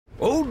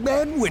Old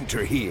Man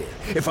Winter here.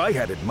 If I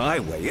had it my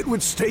way, it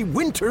would stay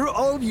winter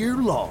all year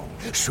long.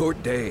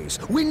 Short days,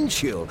 wind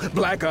chill,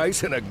 black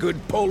ice, and a good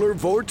polar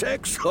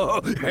vortex.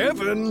 Oh,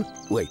 heaven!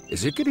 Wait,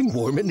 is it getting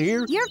warm in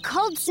here? Your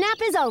cold snap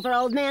is over,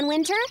 Old Man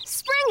Winter.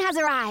 Spring has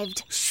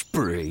arrived.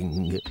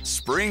 Spring.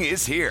 Spring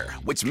is here,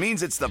 which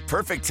means it's the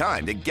perfect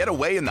time to get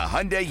away in the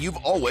Hyundai you've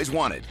always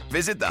wanted.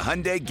 Visit the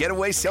Hyundai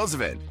Getaway Sales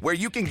Event, where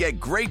you can get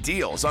great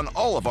deals on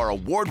all of our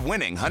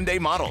award-winning Hyundai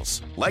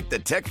models, like the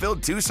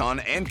tech-filled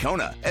Tucson and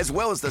Kona, as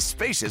well as the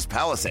spacious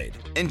Palisade.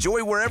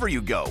 Enjoy wherever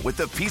you go with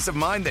the peace of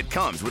mind that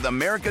comes with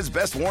America's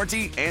best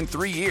warranty and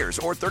 3 years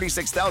or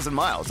 36,000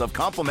 miles of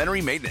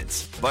complimentary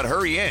maintenance. But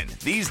hurry in,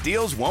 these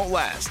deals won't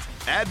last.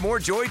 Add more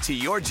joy to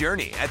your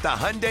journey at the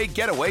Hyundai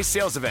Getaway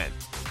Sales Event.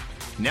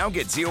 Now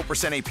get 0%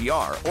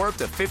 APR or up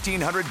to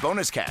 $1,500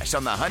 bonus cash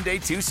on the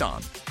Hyundai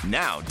Tucson.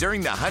 Now,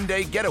 during the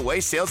Hyundai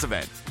Getaway Sales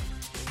Event.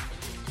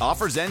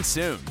 Offers end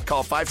soon.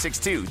 Call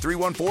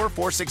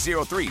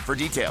 562-314-4603 for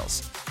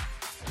details.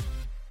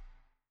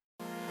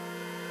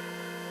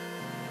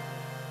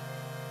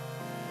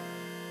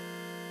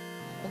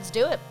 Let's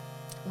do it.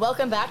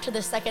 Welcome back to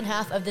the second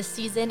half of the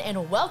season,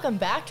 and welcome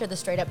back to the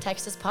Straight Up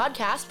Texas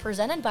podcast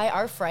presented by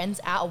our friends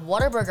at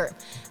Whataburger.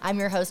 I'm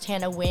your host,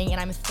 Hannah Wing,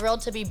 and I'm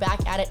thrilled to be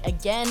back at it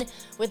again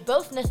with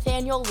both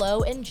Nathaniel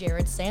Lowe and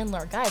Jared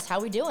Sandler. Guys, how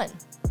we doing?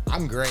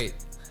 I'm great.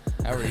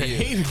 How are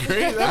you?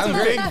 Great. That's a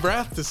big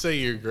breath to say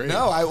you're great.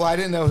 No, I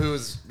didn't know who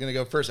was going to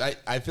go first.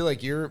 I feel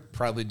like you're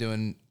probably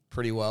doing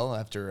pretty well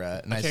after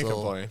a nice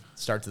little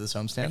start to this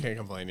homestand. I can't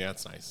complain. Yeah,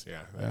 it's nice.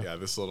 Yeah.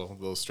 This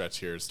little stretch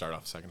here to start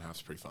off the second half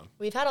is pretty fun.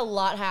 We've had a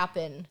lot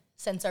happen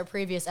since our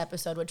previous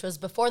episode, which was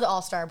before the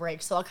All-Star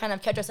break, so I'll kind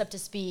of catch us up to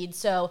speed.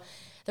 So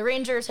the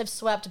Rangers have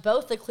swept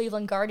both the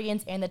Cleveland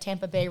Guardians and the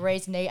Tampa Bay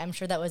Rays. Nate, I'm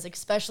sure that was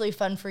especially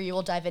fun for you.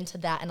 We'll dive into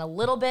that in a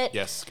little bit.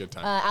 Yes, good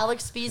time.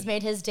 Alex Spees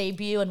made his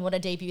debut, and what a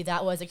debut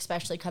that was,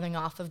 especially coming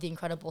off of the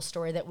incredible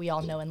story that we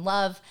all know and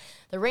love.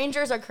 The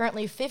Rangers are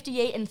currently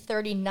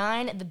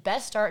 58-39, the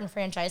best start in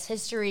franchise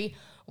history.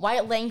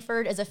 Wyatt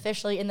Langford is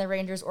officially in the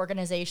Rangers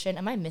organization.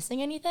 Am I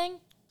missing anything?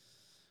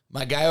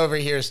 My guy over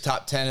here is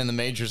top 10 in the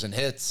majors in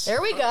hits. There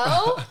we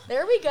go.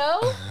 There we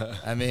go.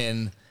 I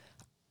mean,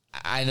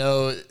 I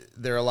know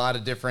there are a lot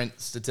of different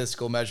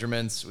statistical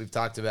measurements. We've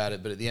talked about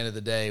it, but at the end of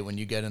the day, when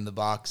you get in the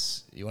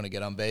box, you want to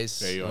get on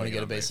base. Yeah, you want to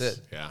get a base hit.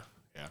 Yeah.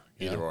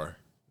 Either or.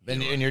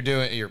 And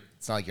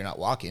it's not like you're not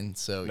walking,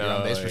 so your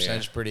on base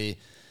percentage pretty.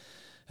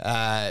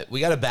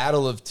 We got a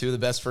battle of two of the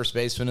best first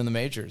basemen in the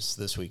majors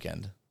this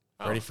weekend.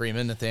 Freddie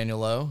Freeman, Nathaniel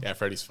Lowe. Yeah,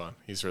 Freddie's fun.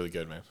 He's really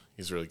good, man.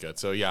 He's really good.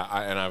 So, yeah,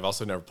 I've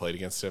also never played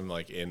against him,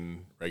 like,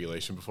 in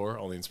regulation before,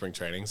 only in spring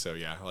training. So,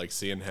 yeah, like,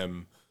 seeing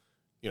him,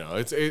 you know,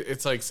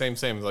 it's like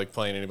same, like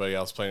playing anybody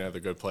else, playing another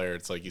good player.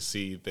 It's like you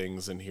see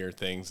things and hear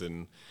things,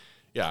 and,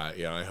 yeah,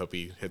 I hope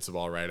he hits the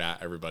ball right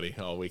at everybody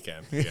all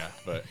weekend. Yeah,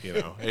 but,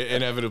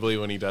 inevitably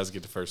when he does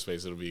get to first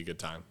base, it'll be a good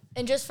time.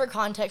 And just for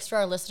context for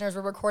our listeners,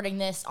 we're recording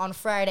this on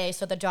Friday,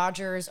 so the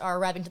Dodgers are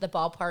arriving to the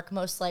ballpark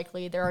most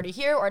likely. They're already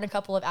here or in a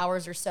couple of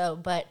hours or so,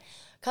 but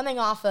coming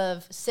off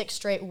of 6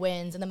 straight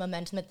wins and the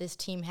momentum that this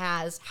team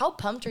has, how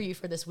pumped are you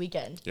for this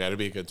weekend? Yeah, it'll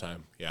be a good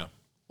time, yeah.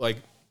 Like,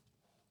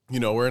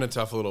 we're in a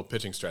tough little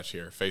pitching stretch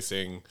here,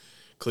 facing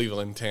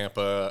Cleveland,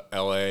 Tampa,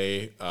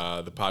 L.A.,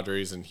 the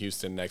Padres, and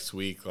Houston next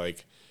week.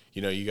 Like,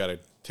 you got to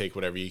take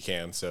whatever you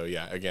can. So,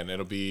 yeah, again,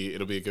 it'll be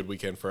a good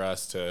weekend for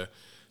us to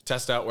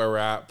test out where we're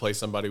at, play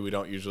somebody we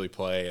don't usually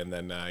play, and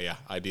then,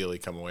 ideally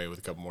come away with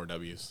a couple more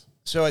W's.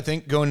 So I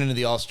think going into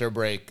the All-Star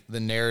break, the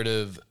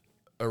narrative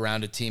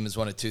around a team is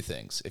one of two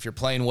things. If you're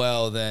playing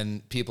well,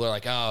 then people are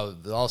like, oh,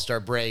 the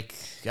All-Star break,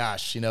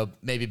 gosh,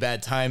 maybe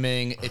bad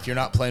timing. If you're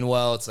not playing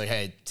well, it's like,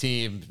 hey,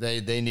 team,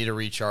 they need a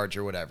recharge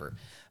or whatever.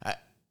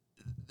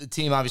 The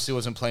team obviously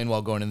wasn't playing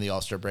well going into the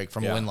All-Star break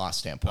from a win-loss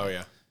standpoint. Oh,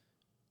 yeah.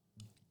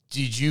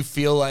 Did you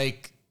feel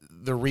like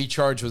the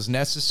recharge was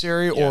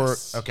necessary?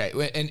 Yes. Or okay,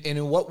 and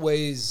in what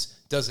ways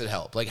does it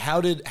help? Like, how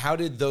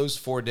did those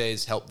 4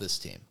 days help this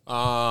team?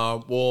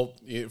 Well,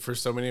 for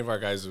so many of our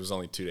guys, it was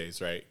only 2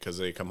 days, right? Because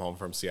they come home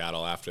from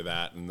Seattle after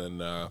that, and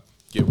then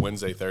get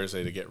Wednesday,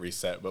 Thursday to get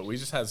reset. But we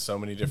just had so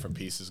many different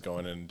pieces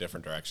going in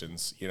different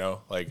directions,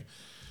 like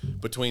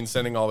between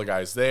sending all the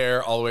guys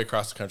there, all the way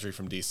across the country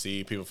from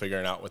D.C., people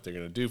figuring out what they're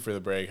going to do for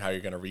the break, how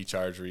you're going to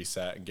recharge,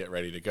 reset, and get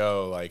ready to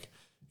go. Like,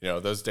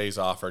 those days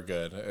off are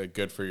good.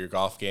 Good for your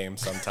golf game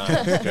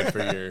sometimes.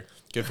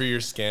 good for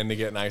your skin to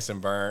get nice and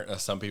burnt.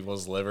 Some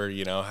people's liver,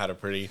 had a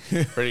pretty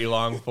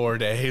long 4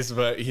 days.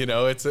 But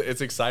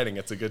it's exciting.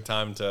 It's a good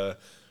time to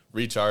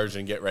recharge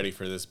and get ready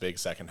for this big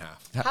second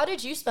half. How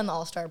did you spend the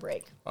All-Star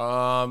break?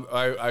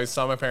 I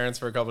saw my parents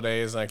for a couple of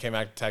days, and I came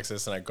back to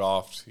Texas and I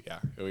golfed. Yeah,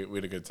 we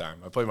had a good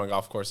time. I played my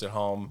golf course at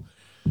home.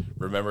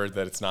 Remembered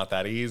that it's not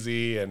that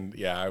easy, and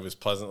I was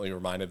pleasantly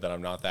reminded that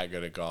I'm not that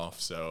good at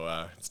golf,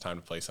 so it's time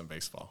to play some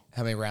baseball.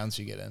 How many rounds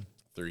you get in?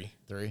 3.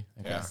 Okay.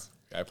 Yeah,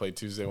 I played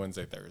Tuesday,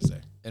 Wednesday,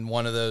 Thursday. And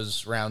one of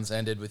those rounds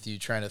ended with you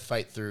trying to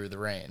fight through the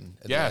rain.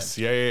 Yes,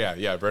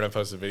 yeah. Brennan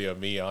posted a video of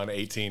me on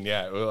 18.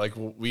 Yeah, like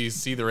we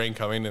see the rain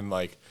coming, and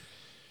like,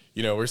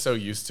 we're so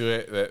used to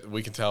it that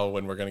we can tell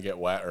when we're going to get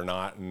wet or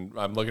not. And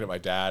I'm looking at my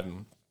dad,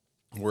 and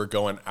we're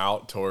going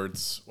out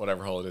towards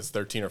whatever hole it is,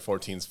 13 or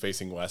 14 is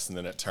facing west, and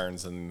then it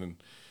turns, and then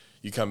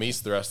you come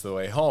east the rest of the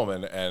way home,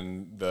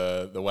 and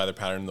the weather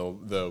pattern,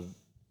 the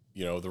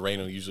rain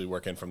will usually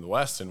work in from the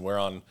west, and we're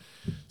on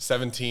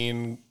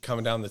 17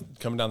 coming down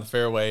the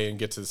fairway and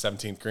get to the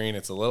 17th green.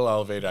 It's a little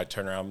elevated. I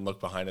turn around and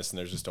look behind us, and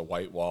there's just a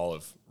white wall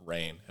of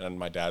rain. And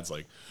my dad's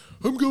like,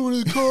 I'm going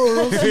to the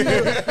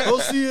car. I'll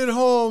see you at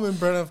home. And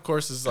Brennan, of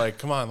course, is like,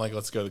 come on, like,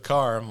 let's go to the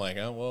car. I'm like,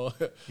 oh, well,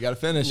 You got to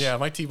finish. yeah,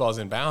 my T-ball's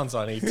in bounds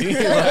on 18.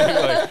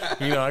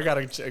 I got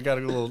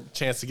a little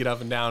chance to get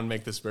up and down and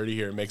make this birdie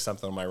here and make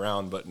something on my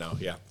round. But no,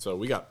 yeah. So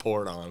we got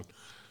poured on,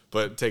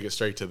 but take it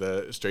straight to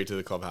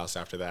the clubhouse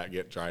after that,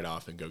 get dried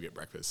off, and go get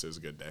breakfast. It was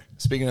a good day.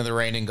 Speaking of the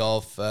rain in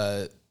golf,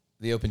 the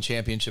Open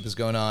Championship is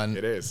going on.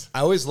 It is. I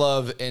always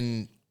love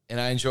and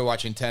I enjoy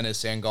watching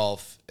tennis and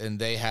golf, and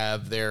they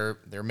have their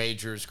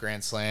majors,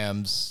 Grand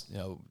Slams,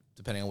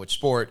 depending on which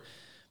sport,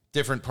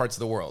 different parts of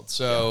the world.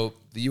 So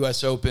the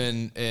U.S.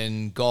 Open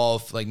in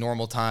golf, like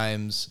normal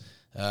times,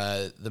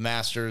 the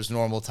Masters,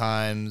 normal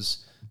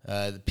times,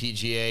 the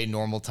PGA,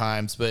 normal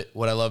times. But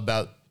what I love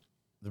about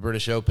the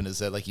British Open is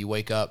that, like, you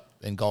wake up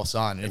and golf's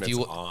on. And it's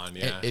on,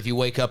 yeah. If you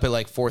wake up at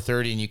like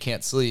 4:30 and you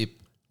can't sleep,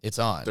 it's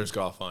on. There's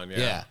golf on,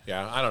 yeah.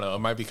 Yeah, I don't know. It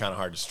might be kind of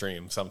hard to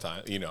stream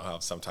sometimes. You know how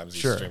sometimes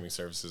these streaming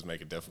services make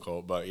it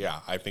difficult. But,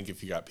 yeah, I think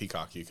if you got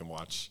Peacock, you can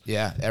watch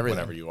everything.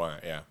 Whenever you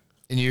want, yeah.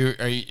 And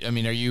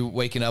are you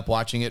waking up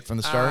watching it from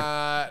the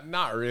start?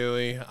 Not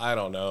really. I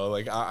don't know.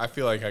 Like, I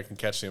feel like I can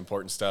catch the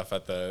important stuff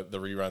at the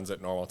reruns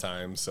at normal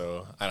times.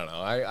 So, I don't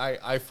know.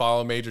 I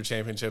follow major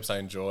championships. I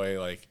enjoy,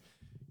 like,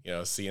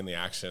 seeing the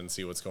action,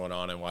 see what's going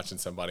on, and watching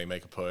somebody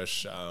make a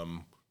push.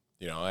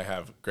 I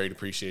have great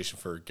appreciation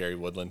for Gary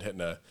Woodland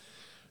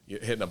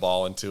hitting a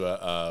ball into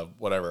a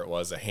whatever it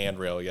was, a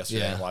handrail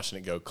yesterday, and watching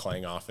it go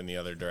clang off in the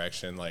other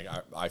direction. Like,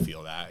 I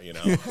feel that,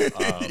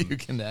 You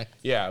connect.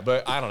 Yeah,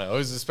 but I don't know. It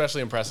was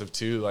especially impressive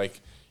too.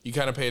 Like, you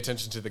kind of pay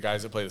attention to the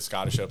guys that play the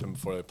Scottish Open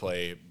before they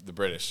play the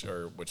British,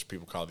 or which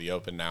people call the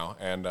Open now.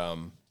 And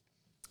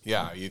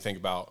you think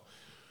about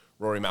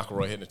Rory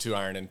McIlroy hitting a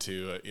 2-iron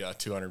into a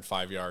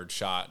 205-yard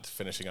shot,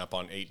 finishing up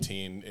on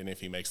 18, and if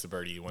he makes the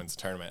birdie, he wins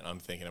the tournament. And I'm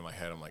thinking in my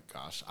head, I'm like,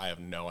 gosh, I have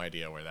no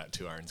idea where that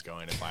 2-iron's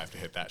going if I have to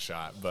hit that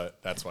shot. But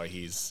that's why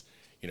he's,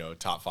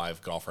 top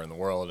 5 golfer in the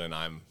world, and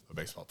I'm a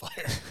baseball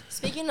player.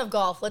 Speaking of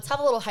golf, let's have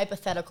a little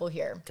hypothetical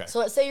here. Okay. So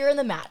let's say you're in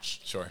the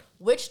match. Sure.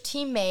 Which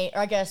teammate, or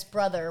I guess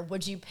brother,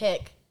 would you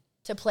pick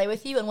to play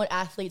with you, and what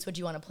athletes would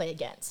you want to play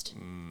against?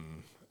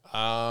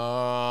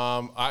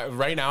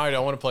 Right now I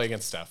don't want to play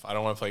against Steph. I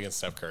don't want to play against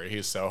Steph Curry.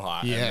 He's so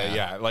hot.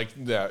 Yeah.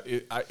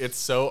 It's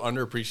so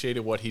underappreciated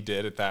what he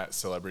did at that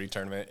celebrity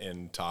tournament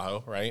in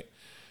Tahoe, right?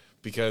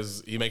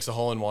 Because he makes a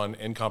hole-in-one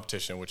in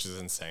competition, which is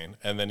insane.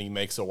 And then he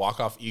makes a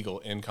walk-off eagle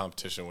in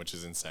competition, which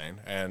is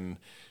insane. And,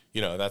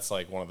 that's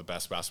like one of the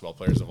best basketball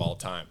players of all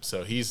time.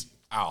 So he's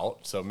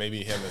out. So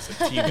maybe him as a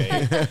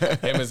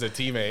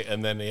teammate.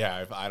 And then,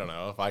 I don't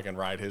know, if I can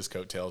ride his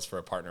coattails for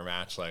a partner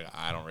match, like,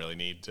 I don't really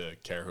need to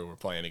care who we're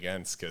playing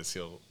against, because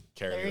he'll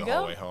carry me the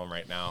whole way home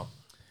right now.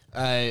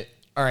 All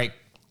right.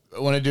 I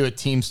want to do a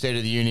team State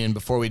of the Union.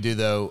 Before we do,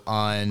 though,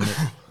 on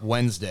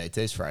Wednesday.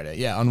 Today's Friday.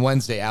 Yeah, on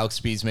Wednesday, Alex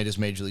Speeds made his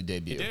Major League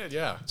debut. He did,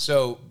 yeah.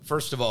 So,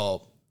 first of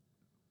all,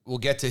 we'll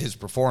get to his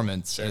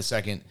performance in a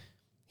second.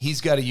 He's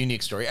got a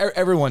unique story.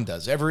 Everyone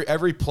does.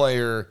 Every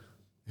player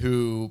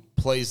who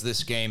plays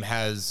this game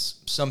has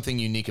something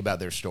unique about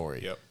their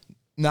story. Yep.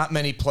 Not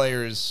many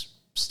players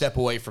step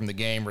away from the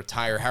game,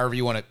 retire, however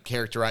you want to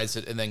characterize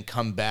it, and then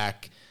come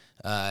back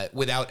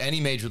without any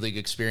major league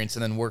experience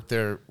and then work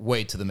their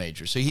way to the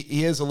majors. So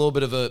he has a little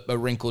bit of a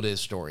wrinkle to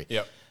his story.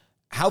 Yep.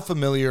 How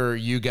familiar are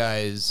you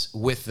guys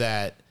with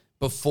that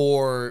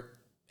before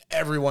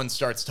everyone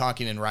starts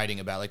talking and writing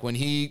about? Like, when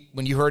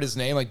you heard his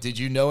name, like, did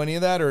you know any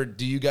of that, or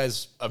do you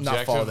guys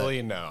not follow that?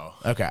 Objectively, no.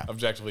 Okay.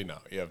 Objectively, no.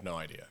 You have no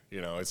idea.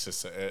 It's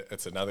just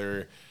it's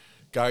another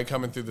guy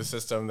coming through the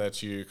system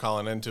that you're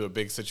calling into a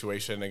big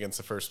situation against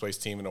the first place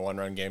team in a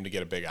one-run game to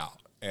get a big out.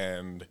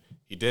 And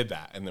he did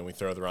that. And then we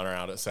throw the runner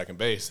out at second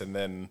base. And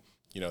then,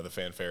 the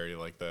fanfare,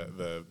 like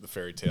the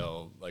fairy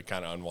tale, like,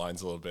 kind of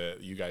unwinds a little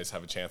bit. You guys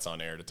have a chance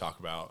on air to talk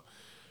about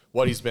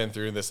what he's been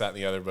through, this, that, and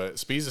the other. But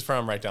Speeds is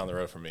from right down the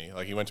road from me.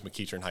 Like, he went to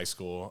McEachern High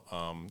School.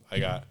 I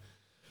got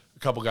a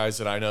couple guys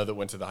that I know that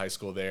went to the high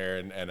school there,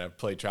 and I've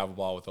played travel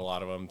ball with a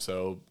lot of them.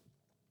 So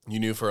you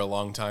knew for a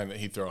long time that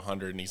he'd throw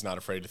 100, and he's not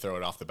afraid to throw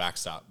it off the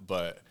backstop.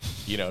 But,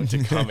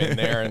 to come in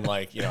there and,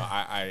 like, he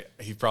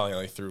probably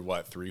only threw,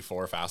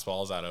 3-4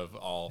 fastballs out of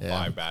all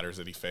 5 batters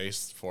that he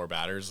faced, 4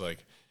 batters,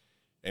 like,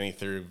 and he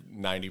threw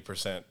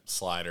 90%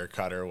 slider,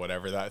 cutter,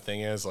 whatever that thing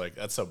is. Like,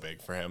 that's so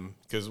big for him.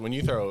 Because when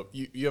you throw,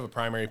 you have a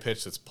primary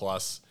pitch that's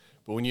plus,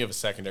 but when you have a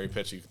secondary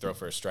pitch you can throw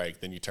for a strike,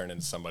 then you turn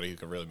into somebody who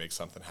can really make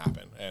something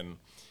happen. And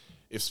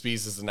if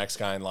Speeds is the next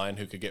guy in line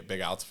who could get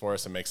big outs for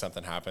us and make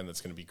something happen,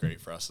 that's going to be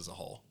great for us as a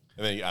whole.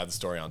 And then you add the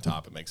story on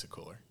top, it makes it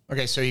cooler.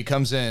 Okay, so he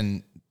comes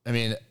in,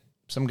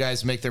 some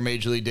guys make their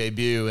major league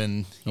debut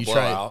and you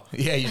blowout.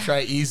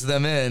 try to ease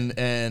them in,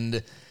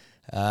 and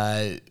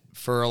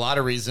for a lot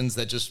of reasons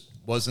that just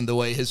wasn't the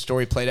way his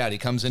story played out. He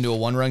comes into a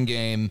 1-run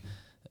game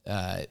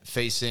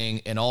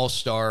facing an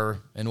all-star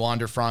in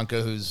Wander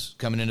Franco, who's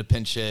coming in to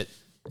pinch hit.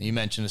 You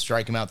mentioned to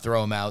strike him out,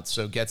 throw him out,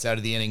 so gets out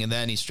of the inning, and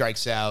then he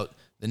strikes out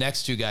the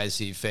next 2 guys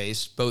he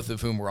faced, both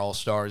of whom were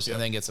all-stars,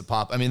 and then gets a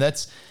pop. I mean,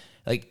 that's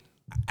like,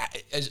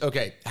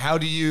 okay, how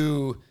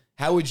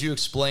would you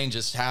explain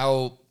just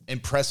how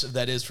impressive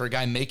that is for a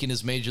guy making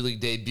his major league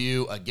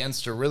debut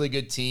against a really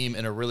good team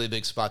in a really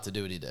big spot to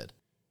do what he did?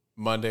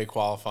 Monday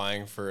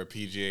qualifying for a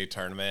PGA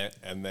tournament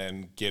and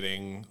then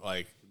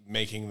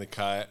making the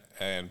cut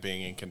and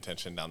being in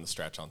contention down the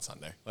stretch on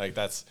Sunday. Like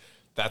that's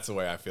the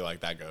way I feel like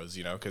that goes,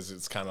 because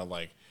it's kind of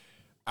like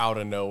out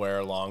of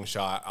nowhere, long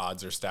shot,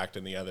 odds are stacked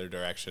in the other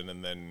direction,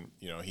 and then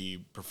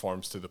he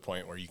performs to the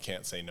point where you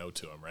can't say no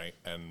to him, right?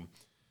 And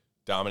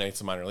dominates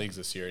the minor leagues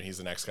this year, and he's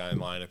the next guy in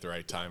line at the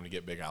right time to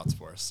get big outs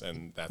for us,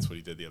 and that's what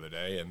he did the other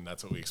day, and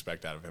that's what we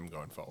expect out of him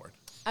going forward.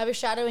 I was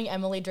shadowing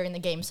Emily during the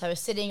game, so I was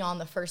sitting on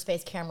the first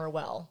base camera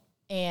well,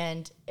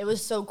 and it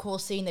was so cool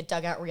seeing the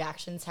dugout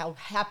reactions, how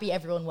happy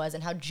everyone was,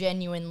 and how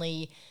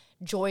genuinely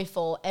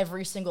joyful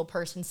every single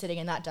person sitting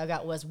in that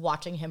dugout was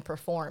watching him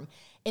perform.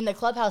 In the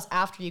clubhouse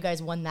after you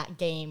guys won that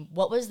game,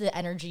 what was the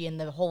energy and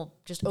the whole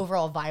just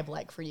overall vibe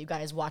like for you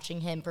guys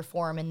watching him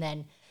perform and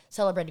then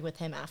celebrating with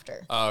him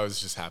after? I was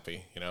just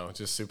happy,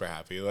 just super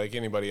happy. Like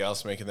anybody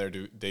else making their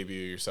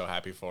debut, you're so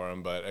happy for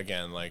them. But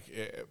again,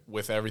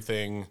 with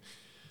everything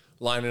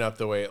lining up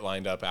the way it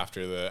lined up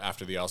after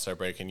the All-Star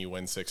break, and you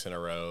win 6 in a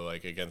row,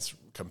 against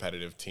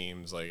competitive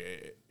teams,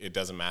 it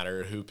doesn't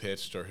matter who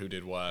pitched or who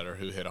did what or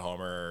who hit a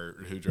homer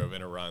or who drove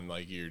in a run.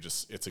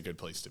 It's a good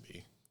place to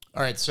be.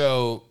 All right,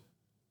 so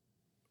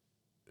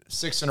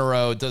 6 in a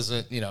row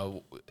doesn't,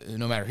 no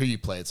matter who you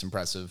play, it's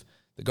impressive.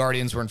 The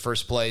Guardians were in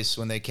first place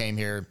when they came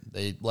here.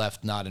 They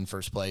left not in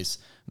first place.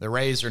 The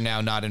Rays are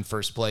now not in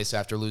first place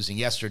after losing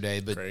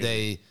yesterday, but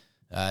Crazy.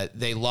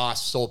 they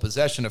lost sole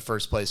possession of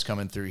first place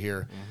coming through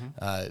here.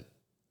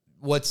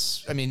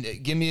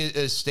 Mm-hmm. Give me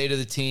a state of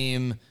the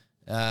team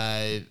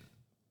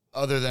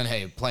other than,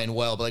 hey, playing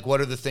well, but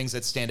what are the things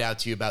that stand out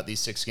to you about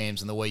these 6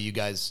 games and the way you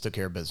guys took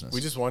care of business?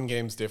 We just won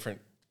games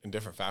in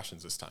different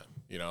fashions this time.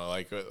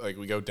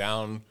 We go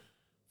down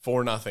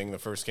 4-0 the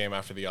first game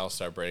after the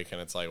All-Star break,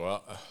 and it's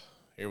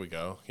here we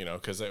go,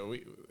 because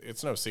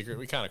it's no secret.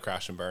 We kind of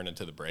crashed and burned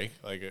into the break.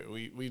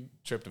 We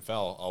tripped and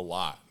fell a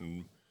lot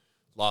and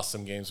lost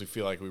some games we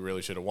feel like we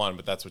really should have won,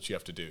 but that's what you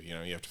have to do. You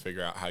have to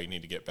figure out how you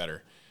need to get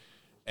better.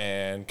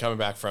 And coming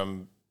back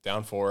from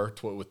down 4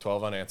 with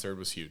 12 unanswered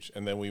was huge.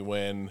 And then we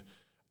win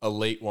a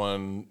late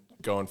one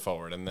going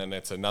forward. And then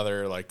it's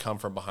another come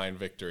from behind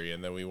victory.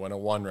 And then we win a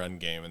 1-run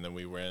game. And then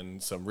we win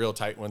some real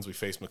tight ones. We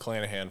faced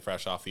McClanahan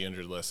fresh off the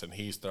injured list, and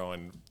he's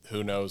throwing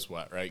who knows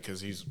what, right?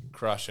 Because he's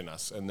crushing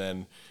us. And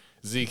then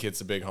Zeke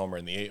hits a big homer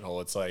in the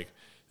 8-hole. It's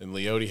and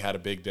Leote had a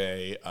big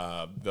day.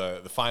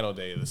 The final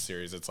day of the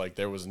series, it's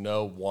there was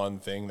no one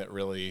thing that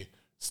really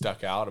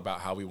stuck out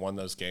about how we won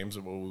those games,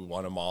 but we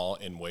won them all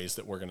in ways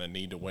that we're going to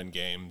need to win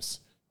games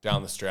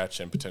down the stretch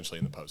and potentially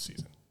in the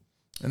postseason.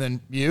 And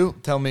then you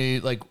tell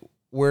me,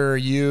 where are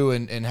you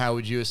and how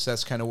would you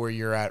assess kind of where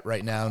you're at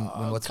right now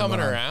and what's coming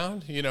going on?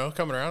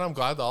 around. I'm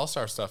glad the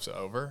All-Star stuff's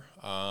over.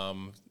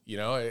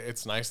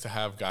 It's nice to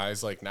have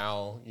guys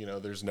now,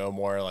 there's no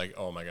more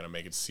oh, am I going to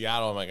make it to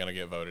Seattle? Am I going to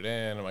get voted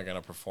in? Am I going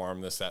to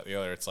perform this, that, the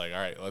other? It's all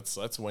right,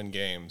 let's win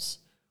games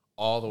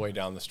all the way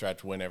down the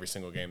stretch, win every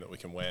single game that we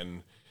can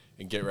win,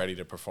 and get ready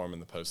to perform in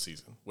the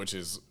postseason, which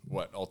is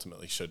what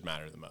ultimately should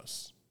matter the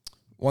most.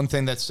 One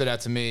thing that stood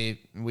out to me,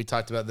 we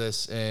talked about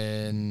this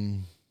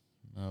in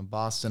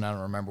Boston, I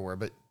don't remember where,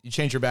 but you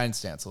change your batting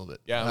stance a little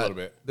bit. Yeah, a little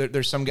bit.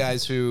 There's some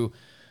guys who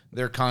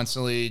they're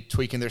constantly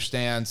tweaking their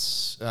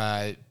stance,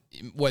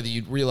 whether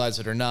you realize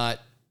it or not.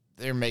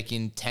 They're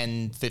making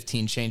 10,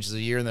 15 changes a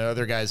year, and there are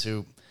other guys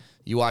who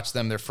you watch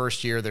them their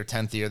first year, their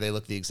 10th year, they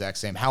look the exact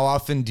same. How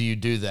often do you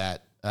do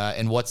that,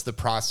 and what's the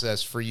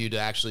process for you to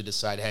actually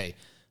decide, hey,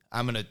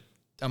 I'm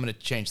gonna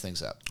change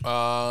things up?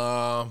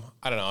 I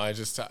don't know.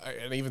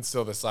 And even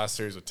still, this last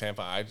series with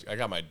Tampa, I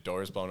got my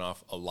doors blown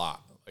off a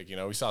lot.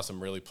 We saw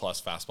some really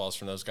plus fastballs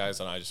from those guys,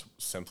 and I just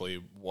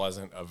simply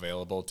wasn't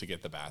available to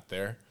get the bat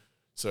there.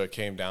 So it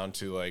came down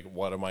to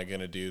what am I going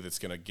to do that's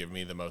going to give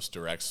me the most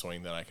direct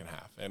swing that I can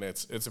have? And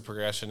it's a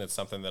progression. It's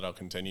something that I'll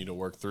continue to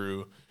work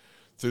through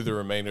the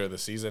remainder of the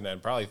season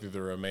and probably through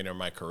the remainder of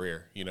my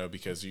career,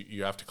 because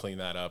you have to clean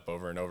that up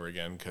over and over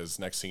again, because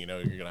next thing you know,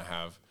 you're going to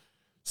have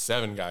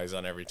 7 guys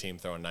on every team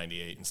throwing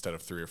 98 instead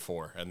of 3 or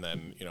 4. And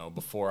then,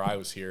 before I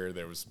was here,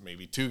 there was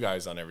maybe 2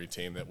 guys on every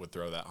team that would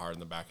throw that hard in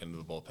the back end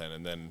of the bullpen.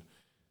 And then,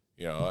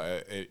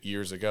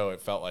 years ago,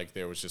 it felt like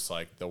there was just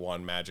the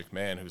one magic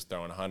man who's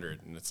throwing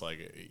 100. And it's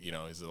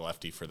he's a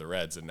lefty for the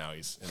Reds, and now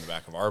he's in the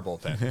back of our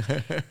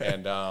bullpen.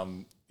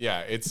 And,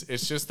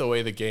 it's just the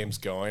way the game's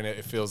going.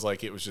 It feels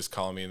like it was just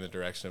calling me in the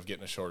direction of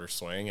getting a shorter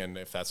swing. And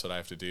if that's what I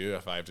have to do,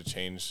 if I have to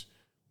change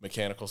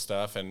mechanical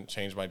stuff and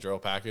change my drill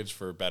package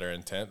for better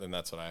intent, then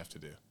that's what I have to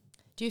do.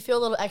 Do you feel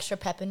a little extra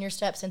pep in your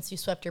step since you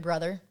swept your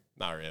brother?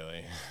 Not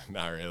really.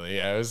 Not really.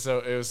 Yeah,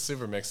 it was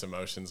super mixed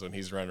emotions when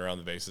he's running around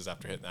the bases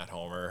after hitting that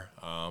homer.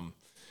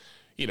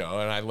 You know,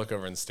 and I look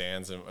over in the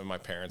stands, and my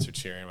parents are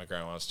cheering, my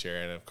grandma was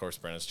cheering, and of course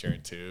Brenna's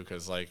cheering too,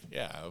 because, like,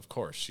 yeah, of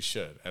course she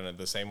should. And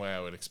the same way I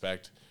would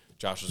expect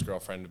Josh's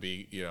girlfriend to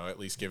be, you know, at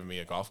least giving me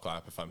a golf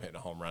clap if I'm hitting a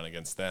home run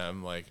against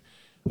them. Like,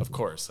 of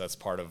course, that's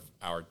part of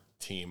our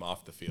team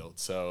off the field.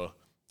 So,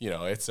 you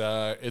know, it's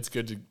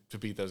good to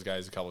beat those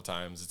guys a couple of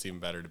times. It's even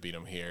better to beat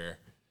them here.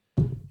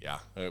 Yeah,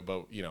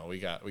 but, you know, we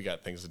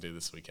got things to do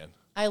this weekend.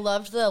 I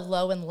loved the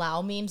Lowe and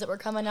Lowe memes that were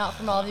coming out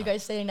from all of you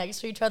guys sitting next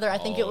to each other. I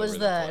think it was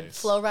the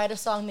Flow Rida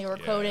song they were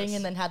quoting,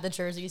 and then had the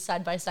jerseys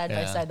side by side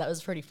by side. That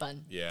was pretty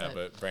fun. Yeah,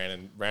 but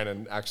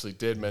Brandon actually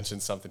did mention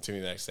something to me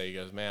the next day. He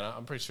goes, "Man,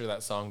 I'm pretty sure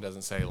that song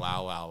doesn't say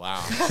Low, Low,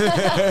 Low."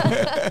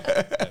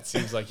 It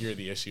seems like you're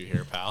the issue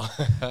here, pal.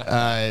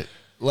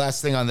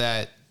 Last thing on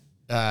that,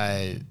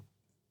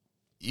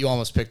 you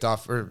almost picked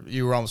off, or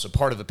you were almost a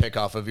part of a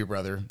pickoff of your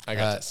brother. I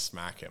got to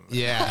smack him.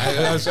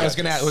 Yeah, I was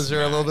going to ask, was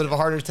there a little bit of a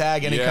harder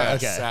tag?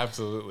 Yes, okay.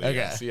 Absolutely. Okay.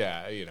 Yes.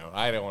 Yeah, you know,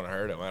 I don't want to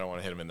hurt him. I don't want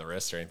to hit him in the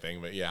wrist or anything.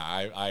 But, yeah,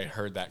 I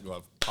heard that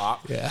glove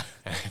pop. Yeah.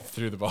 And I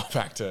threw the ball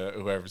back to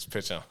whoever's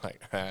pitching. I'm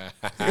like,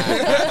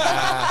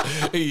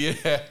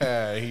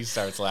 yeah. He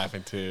starts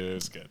laughing, too. It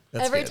was good.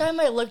 Every time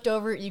I looked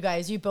over at you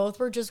guys, you both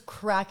were just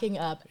cracking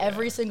up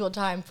every single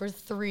time for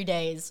 3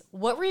 days.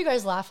 What were you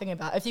guys laughing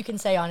about? If you can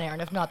say on air,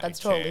 and if not, that's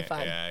totally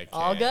fine. Yeah,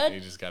 all good? You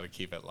just got to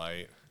keep it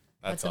light.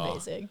 That's all.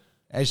 amazing.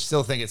 I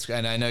still think it's,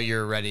 and I know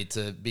you're ready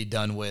to be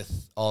done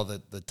with all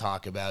the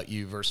talk about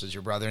you versus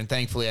your brother. And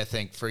thankfully, I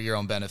think for your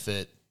own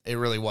benefit, it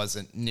really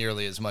wasn't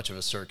nearly as much of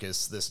a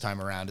circus this time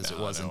around as it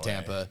was in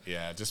Tampa.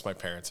 Yeah, just my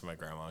parents and my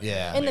grandma.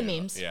 Yeah. And the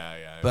memes.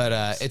 Yeah.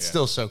 But it's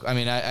still so, I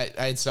mean, I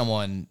had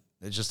someone,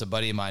 just a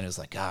buddy of mine who was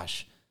like,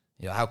 gosh,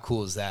 you know, how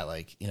cool is that?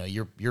 Like, you know,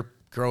 you're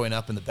growing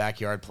up in the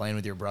backyard playing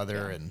with your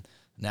brother, and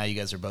now you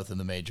guys are both in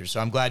the majors. So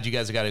I'm glad you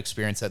guys got to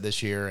experience that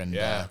this year. And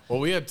well,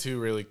 we had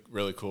two really,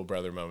 really cool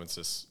brother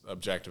moments,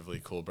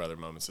 objectively cool brother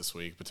moments this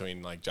week,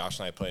 between like Josh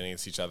and I playing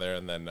against each other,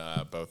 and then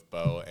both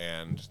Bo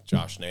and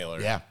Josh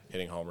Naylor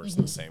hitting homers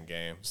in the same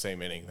game,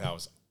 same inning. That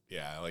was,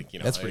 like, you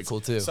know, that's pretty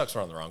cool too. It sucks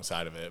we're on the wrong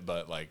side of it,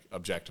 but like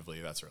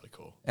objectively, that's really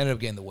cool. Ended up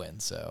getting the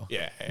win, so you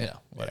know,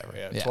 whatever.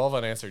 Yeah. 12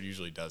 unanswered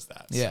usually does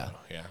that. Yeah. So,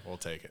 yeah, we'll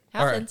take it.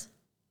 Happens.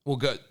 Well,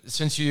 good.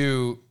 Since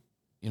you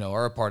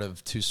are a part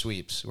of 2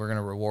 sweeps, we're going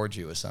to reward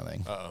you with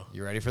something. Uh-oh.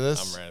 You ready for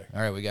this? I'm ready.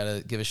 All right, we got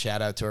to give a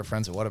shout out to our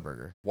friends at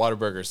Whataburger.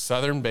 Whataburger's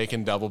Southern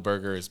Bacon Double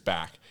Burger is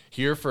back,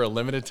 here for a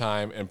limited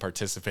time in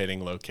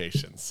participating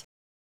locations.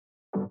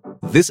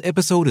 This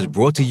episode is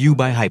brought to you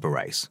by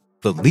Hyperice,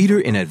 the leader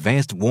in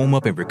advanced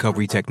warm-up and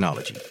recovery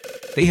technology.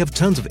 They have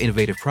tons of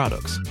innovative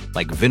products,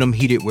 like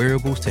Venom-heated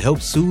wearables to help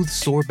soothe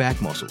sore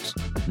back muscles,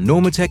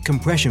 Normatec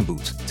compression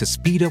boots to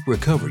speed up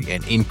recovery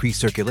and increase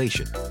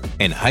circulation,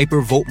 and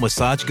Hypervolt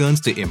massage guns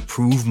to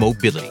improve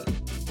mobility.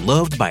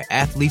 Loved by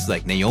athletes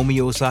like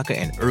Naomi Osaka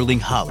and Erling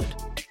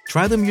Haaland.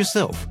 Try them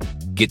yourself.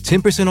 Get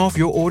 10% off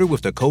your order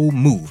with the code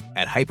MOVE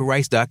at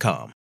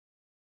hyperice.com.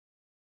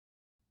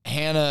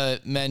 Hannah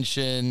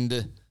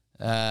mentioned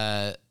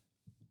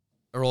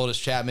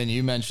Aroldis Chapman.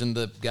 You mentioned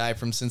the guy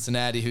from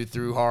Cincinnati who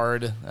threw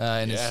hard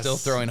and is still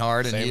throwing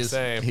hard, and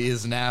he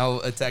is now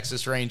a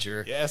Texas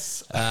Ranger.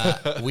 Yes.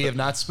 We have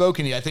not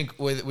spoken yet. I think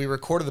we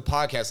recorded the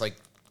podcast like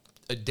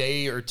a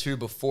day or 2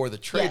 before the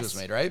trade was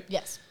made, right?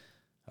 Yes.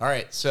 All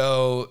right.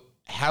 So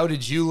how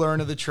did you learn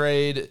of the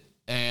trade,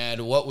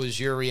 and what was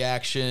your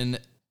reaction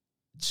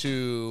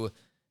to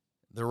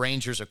the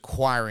Rangers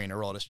acquiring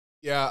Aroldis?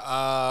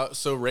 Yeah,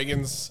 so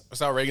I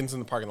saw Reagan's in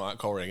the parking lot,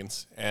 Cole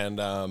Reagan's, and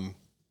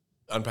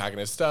unpacking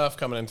his stuff,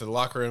 coming into the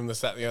locker room,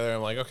 this, that, and the other.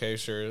 I'm like, okay,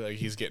 sure, like,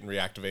 he's getting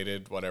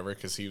reactivated, whatever,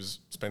 because he was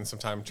spending some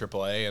time in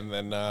AAA. And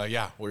then,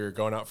 we were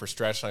going out for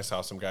stretch, and I saw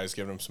some guys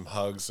giving him some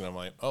hugs, and I'm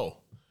like, oh,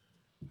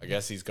 I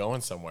guess he's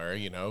going somewhere,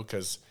 you know,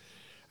 because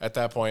at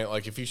that point,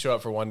 like, if you show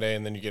up for one day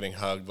and then you're getting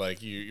hugged, like,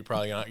 you're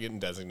probably not getting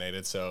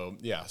designated. So,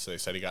 so they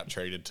said he got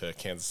traded to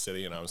Kansas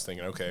City, and I was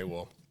thinking, okay,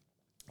 well,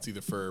 it's either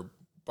for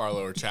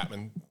Barlow or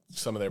Chapman,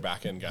 some of their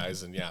back end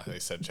guys, and they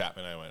said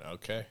Chapman. I went,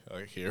 okay,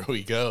 like, here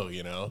we go,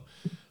 you know.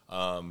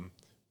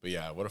 But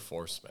yeah, what a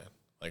force, man!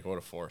 Like, what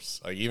a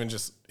force! Like, even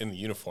just in the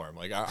uniform,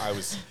 like I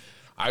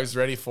was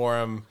ready for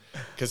him,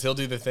 because he'll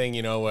do the thing,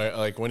 you know, where,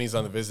 like, when he's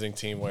on the visiting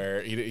team,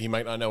 where he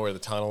might not know where the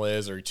tunnel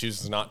is, or he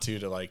chooses not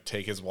to like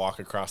take his walk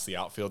across the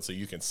outfield so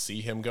you can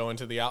see him go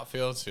into the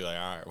outfield. So you're like,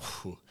 all right,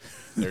 whew,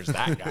 there's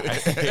that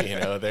guy, you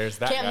know, there's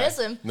that. Can't guy. miss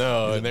him.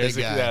 No, and there's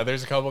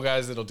a a couple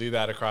guys that'll do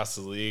that across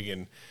the league,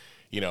 and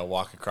you know,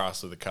 walk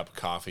across with a cup of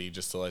coffee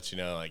just to let you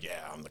know, like,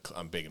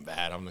 I'm big and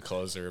bad, I'm the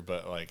closer,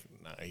 but like,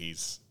 nah,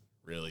 he's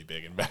really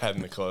big and bad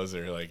in the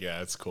closer. Like,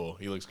 it's cool.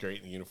 He looks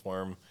great in the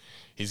uniform.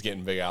 He's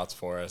getting big outs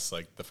for us.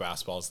 Like, the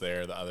fastball's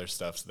there, the other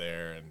stuff's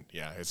there, and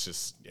it's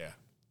just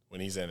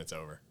when he's in, it's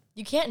over.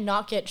 You can't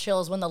not get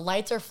chills when the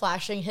lights are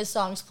flashing, his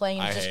song's playing,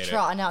 and he's just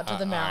trotting out to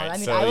the mound. right, I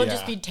mean, so, I would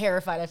just be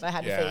terrified if I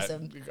had to face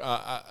him.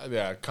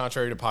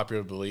 Contrary to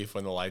popular belief,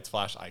 when the lights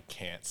flash, I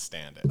can't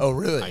stand it. Oh,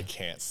 really? I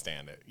can't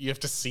stand it. You have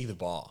to see the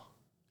ball.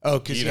 Oh,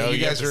 because you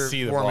guys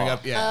are warming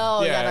up. Yeah.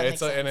 Oh, yeah, that it's makes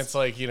sense. and it's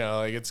like,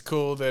 like it's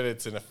cool that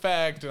it's an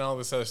effect and all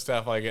this other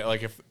stuff. Like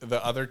if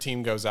the other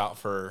team goes out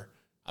for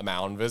a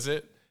mound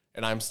visit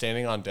and I'm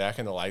standing on deck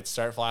and the lights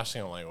start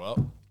flashing, I'm like,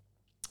 well,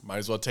 might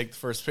as well take the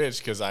first pitch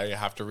because I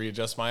have to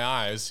readjust my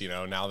eyes,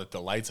 now that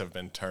the lights have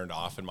been turned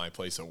off in my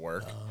place of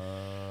work.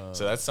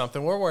 So that's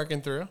something we're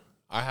working through.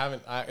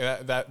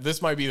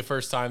 This might be the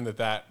first time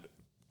that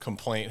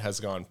complaint has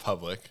gone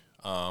public.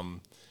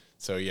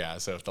 So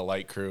if the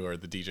light crew or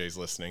the DJ's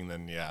listening,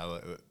 then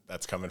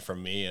that's coming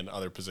from me and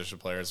other position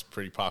players.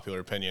 Pretty popular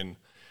opinion.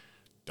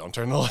 Don't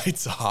turn the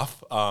lights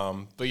off.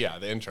 But yeah,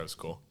 the intro's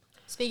cool.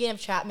 Speaking of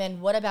Chapman,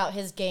 what about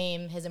his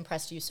game has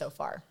impressed you so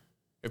far?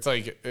 It's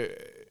like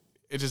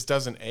it just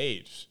doesn't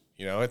age.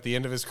 At the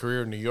end of his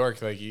career in New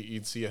York, like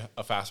you'd see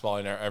a fastball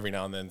in there every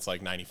now and then. It's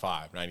like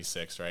 95,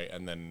 96, right?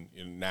 And then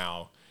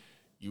now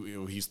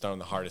he's thrown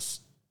the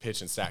hardest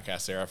pitch in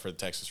StatCast era for the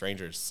Texas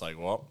Rangers. It's like,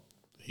 well,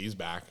 he's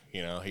back.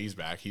 He's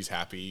back. He's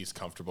happy. He's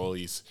comfortable.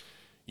 He's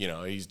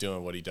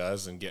doing what he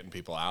does and getting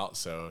people out.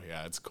 So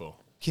yeah, it's cool.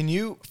 Can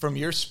you, from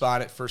your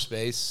spot at first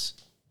base,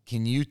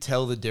 can you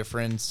tell the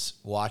difference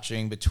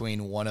watching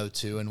between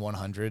 102 and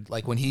 100?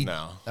 Like when he...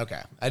 No.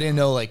 Okay. I didn't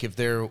know if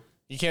they're...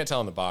 You can't tell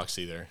in the box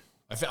either.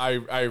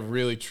 I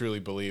really, truly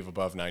believe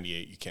above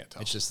 98, you can't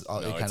tell. It's just all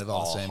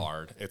the same.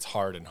 Hard. It's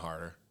hard and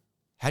harder.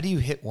 How do you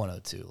hit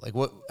 102?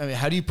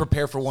 How do you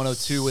prepare for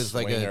 102 with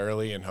Swing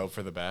early and hope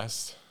for the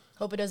best?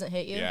 Hope it doesn't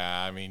hit you?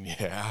 Yeah,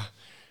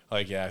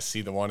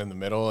 see the one in the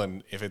middle,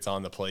 and if it's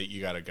on the plate,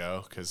 you got to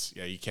go because,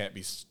 you can't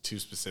be too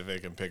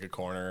specific and pick a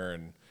corner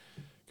and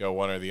go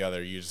one or the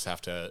other. You just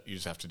have to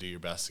do your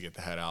best to get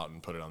the head out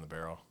and put it on the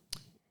barrel.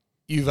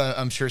 You've,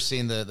 I'm sure,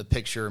 seen the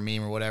picture or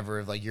meme or whatever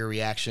of your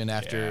reaction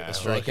after a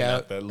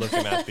strikeout.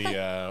 Looking at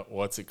the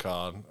what's it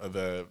called?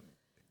 The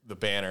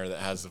banner that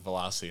has the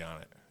velocity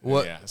on it.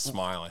 What? Yeah,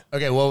 smiling.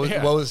 Okay,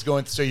 what was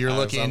going? So you're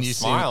looking, I'm you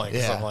smiling.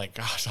 see, I'm like,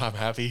 gosh, I'm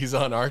happy he's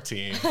on our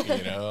team.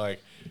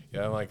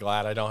 I'm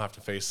glad I don't have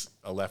to face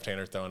a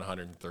left-hander throwing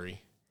 103.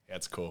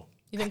 That's cool.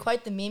 You've been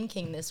quite the meme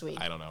king this week.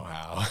 I don't know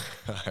how.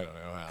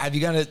 Have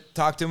you gotten to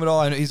talk to him at all?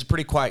 I know he's a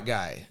pretty quiet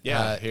guy.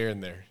 Yeah, here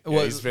and there.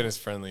 Yeah, he's been as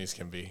friendly as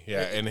can be.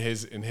 Yeah, in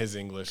his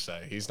English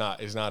side, he's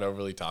not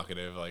overly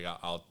talkative. Like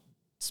I'll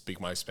speak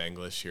my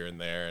Spanglish here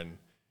and there, and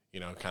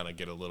kind of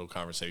get a little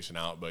conversation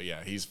out. But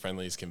yeah, he's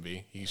friendly as can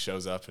be. He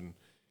shows up and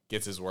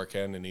gets his work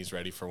in, and he's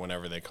ready for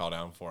whenever they call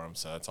down for him.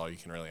 So that's all you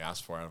can really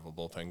ask for out of a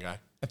bullpen guy.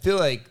 I feel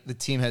like the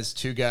team has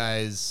two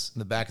guys in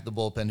the back of the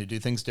bullpen who do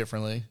things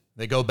differently.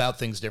 They go about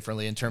things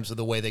differently in terms of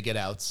the way they get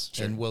outs.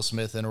 Sure. And Will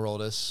Smith and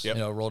Aroldis. Yep.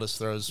 Aroldis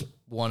throws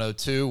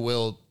 102.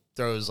 Will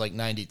throws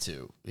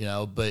 92.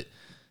 But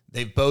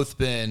they've both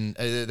been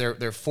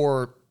they're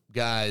four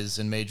guys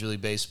in Major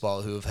League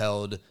Baseball who have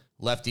held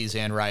lefties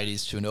and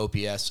righties to an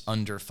OPS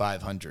under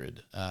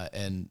 500,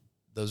 and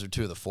those are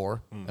two of the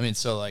four. I mean,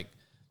 so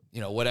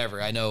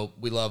whatever. I know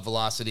we love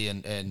velocity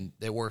and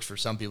it works for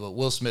some people.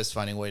 Will Smith's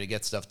finding a way to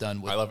get stuff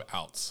done. I love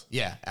outs.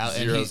 Yeah,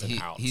 zeros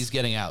and outs. He's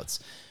getting outs.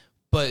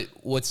 But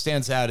what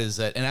stands out is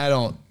that, and I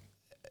don't,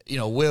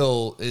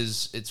 Will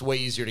it's way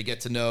easier to get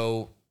to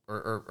know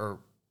or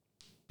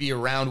be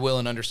around Will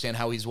and understand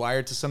how he's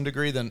wired to some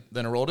degree than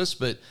Aroldis.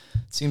 But it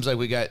seems like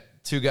we got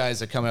two guys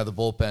that come out of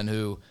the bullpen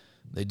who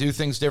they do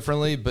things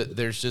differently, but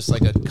there's just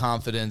a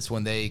confidence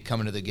when they come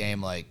into the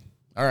game, all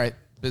right,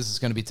 business is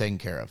going to be taken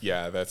care of.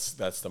 Yeah, that's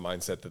the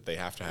mindset that they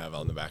have to have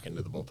on the back end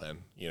of the bullpen.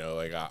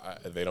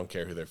 They don't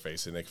care who they're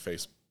facing. They can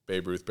face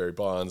Babe Ruth, Barry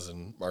Bonds,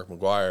 and Mark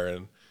McGwire,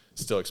 and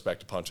still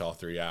expect to punch all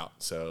three out.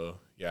 So,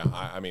 yeah,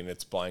 I mean,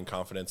 it's blind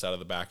confidence out of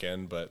the back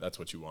end, but that's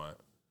what you want.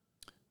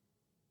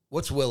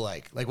 What's Will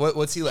like?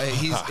 What's he like?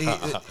 He's he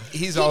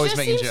always just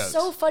making seems jokes.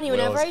 so funny.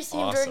 Whenever Will's I see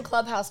him awesome. during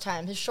clubhouse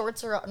time, his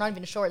shorts are not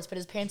even shorts, but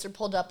his pants are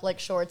pulled up like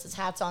shorts. His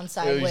hat's on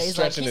sideways. He's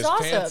stretching he's his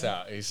awesome. pants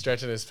out. He's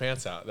stretching his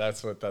pants out.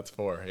 That's what that's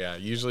for. Yeah.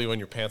 Usually when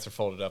your pants are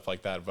folded up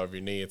like that above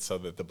your knee, it's so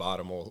that the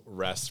bottom will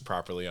rest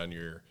properly on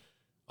your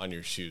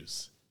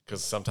shoes.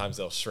 Because sometimes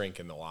they'll shrink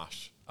in the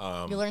wash.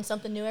 You learn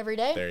something new every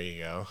day. There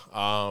you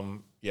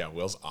go. Yeah,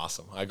 Will's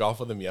awesome. I golfed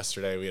with him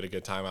yesterday. We had a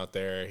good time out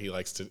there. He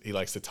likes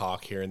to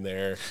talk here and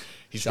there.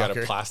 He's got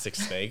a plastic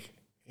snake.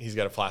 He's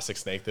got a plastic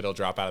snake that'll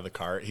drop out of the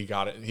cart. He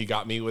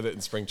got me with it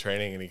in spring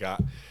training, and he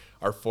got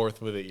our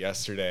fourth with it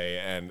yesterday.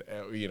 And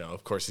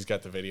of course, he's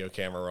got the video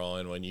camera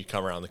rolling. When you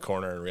come around the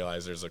corner and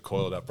realize there's a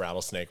coiled up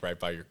rattlesnake right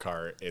by your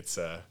cart, it's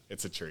a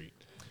treat.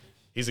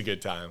 He's a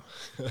good time.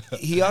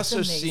 He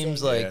also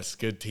seems like yes,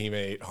 good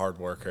teammate, hard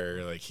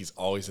worker. Like he's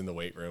always in the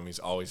weight room. He's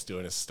always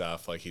doing his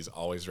stuff. Like he's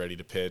always ready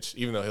to pitch,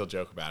 even though he'll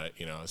joke about it.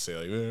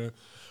 Say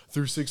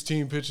threw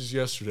 16 pitches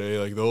yesterday.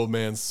 Like the old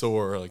man's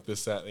sore. Like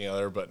this, that, and the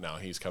other. But no,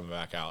 he's coming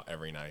back out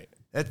every night.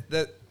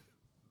 That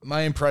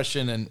my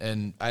impression,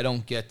 and I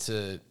don't get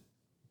to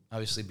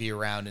obviously be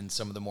around in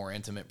some of the more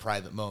intimate,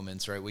 private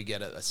moments. Right, we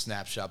get a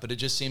snapshot, but it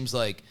just seems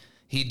like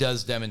he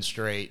does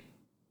demonstrate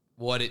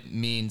what it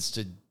means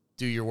to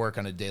do your work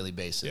on a daily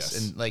basis.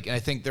 Yes. And I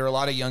think there are a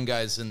lot of young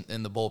guys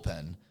in the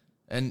bullpen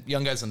and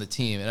young guys on the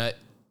team. And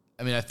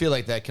I feel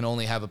like that can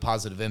only have a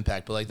positive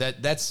impact, but like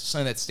that's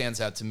something that stands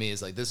out to me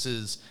is like, this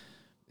is,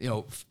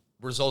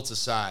 results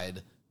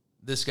aside,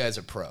 this guy's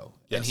a pro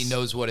and he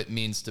knows what it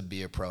means to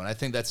be a pro. And I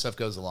think that stuff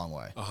goes a long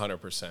way.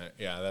 100%.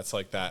 Yeah. That's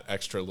like that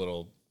extra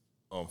little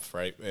oomph,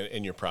 right?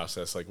 In your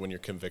process, like when you're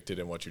convicted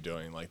in what you're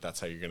doing, like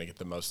that's how you're going to get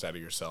the most out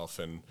of yourself.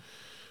 And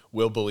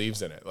Will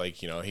believes in it. Like,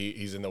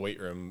 he's in the weight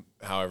room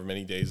however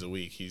many days a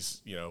week.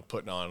 He's,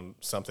 putting on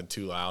something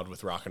too loud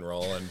with rock and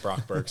roll, and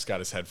Brock Burke's got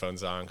his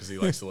headphones on because he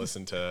likes to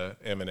listen to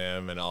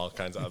Eminem and all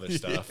kinds of other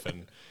stuff.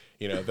 And,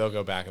 they'll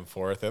go back and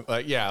forth. And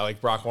like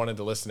Brock wanted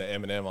to listen to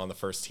Eminem on the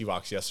first tee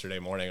box yesterday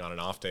morning on an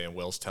off day, and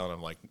Will's telling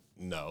him like,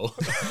 no,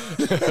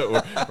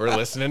 we're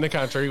listening to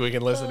country. We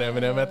can listen to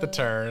Eminem at the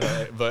turn.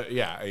 But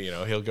yeah,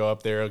 he'll go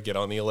up there, he'll get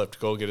on the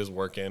elliptical, get his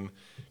work in,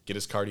 get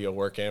his cardio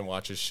work in,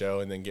 watch his show,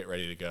 and then get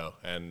ready to go.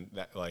 And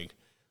that,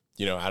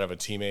 out of a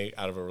teammate,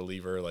 out of a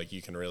reliever, like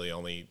you can really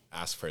only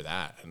ask for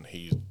that. And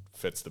he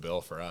fits the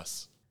bill for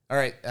us. All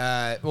right.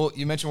 Well,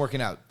 you mentioned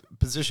working out.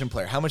 Position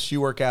player. How much do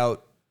you work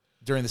out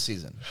during the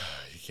season?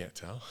 You can't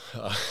tell.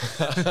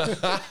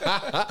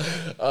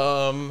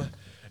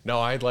 No,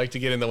 I'd like to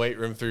get in the weight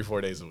room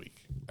 3-4 days a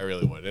week. I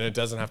really would. And it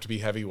doesn't have to be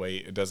heavy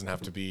weight. It doesn't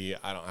have to be,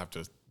 I don't have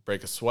to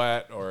break a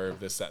sweat or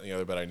this, that, and the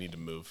other, but I need to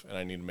move. And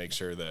I need to make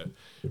sure that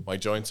my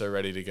joints are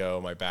ready to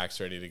go. My back's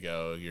ready to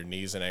go. Your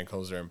knees and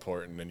ankles are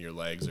important, and your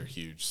legs are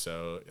huge.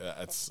 So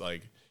that's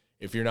like,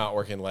 if you're not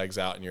working legs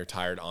out and you're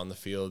tired on the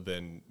field,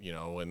 then,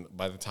 when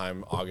by the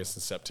time August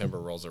and September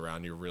rolls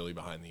around, you're really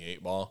behind the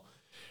 8 ball.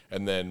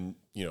 And then,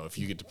 if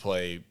you get to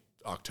play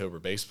October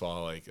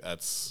baseball, like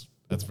that's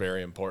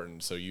very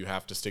important. So you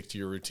have to stick to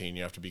your routine.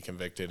 You have to be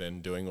convicted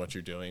in doing what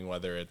you're doing,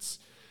 whether it's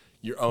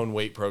your own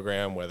weight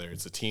program, whether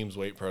it's a team's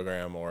weight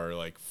program, or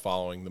like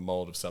following the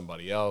mold of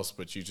somebody else,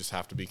 but you just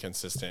have to be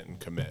consistent and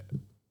commit.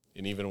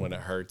 And even when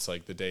it hurts,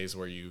 like the days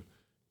where you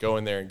go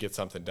in there and get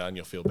something done,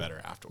 you'll feel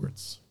better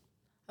afterwards.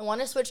 I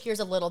want to switch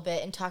gears a little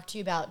bit and talk to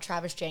you about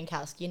Travis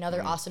Jankowski,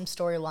 another awesome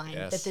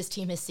storyline that this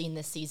team has seen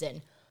this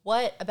season.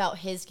 What about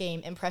his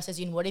game impresses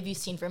you, and what have you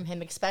seen from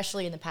him,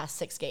 especially in the past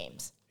 6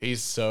 games?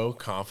 He's so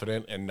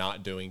confident and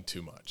not doing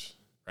too much,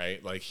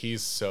 right? Like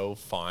he's so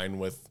fine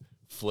with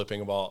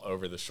flipping a ball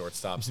over the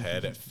shortstop's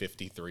head at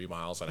 53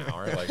 miles an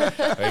hour.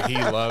 Like he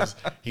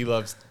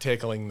loves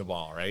tickling the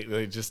ball, right?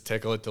 They just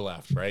tickle it to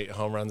left, right?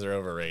 Home runs are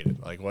overrated.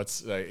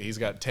 He's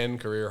got 10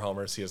 career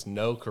homers. He has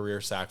no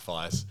career sac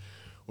flies.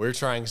 We're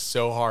trying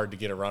so hard to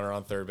get a runner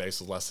on third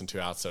base with less than 2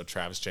 outs so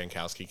Travis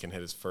Jankowski can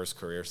hit his first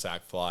career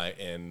sac fly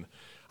in,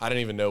 I don't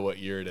even know what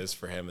year it is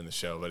for him in the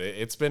show, but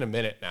it's been a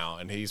minute now,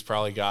 and he's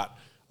probably got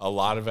a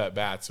lot of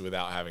at-bats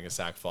without having a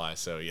sac fly.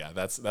 So, yeah,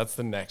 that's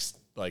the next,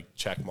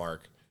 check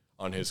mark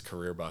on his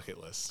career bucket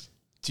list.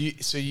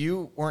 So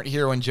you weren't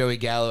here when Joey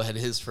Gallo had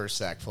his first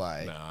sac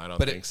fly? No, I don't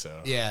think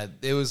so. Yeah,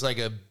 it was like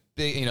a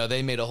big,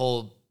 they made a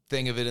whole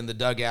thing of it in the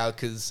dugout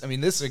because,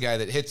 this is a guy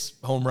that hits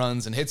home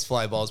runs and hits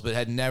fly balls, but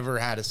had never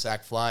had a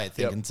sac fly, I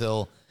think,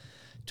 until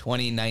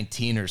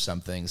 2019 or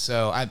something.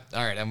 So, all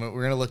right, we're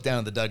going to look down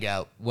at the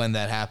dugout when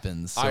that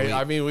happens.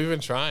 So we've been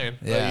trying.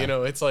 Yeah.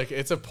 But,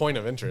 it's a point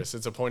of interest.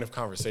 It's a point of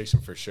conversation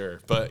for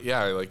sure. But,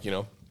 yeah,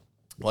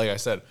 like I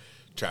said,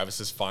 Travis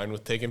is fine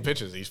with taking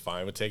pitches. He's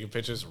fine with taking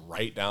pitches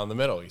right down the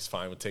middle. He's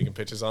fine with taking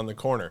pitches on the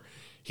corner.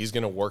 He's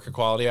going to work a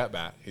quality at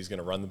bat. He's going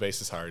to run the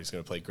bases hard. He's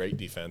going to play great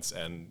defense.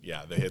 And,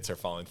 yeah, the hits are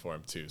falling for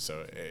him too.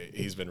 So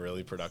he's been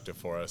really productive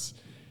for us.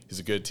 He's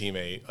a good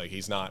teammate. Like,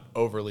 he's not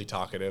overly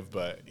talkative,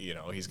 but,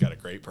 he's got a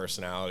great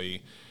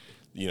personality.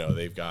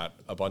 They've got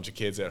a bunch of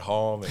kids at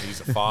home, and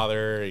he's a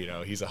father.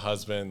 He's a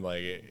husband.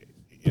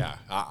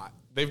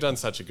 They've done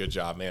such a good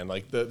job, man.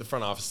 Like, the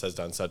front office has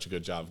done such a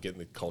good job getting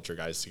the culture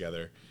guys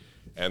together.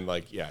 And,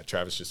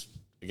 Travis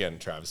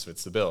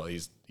fits the bill.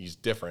 He's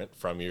different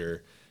from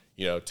your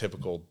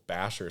typical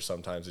basher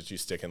sometimes that you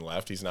stick in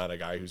left. He's not a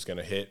guy who's going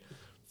to hit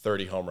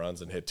 30 home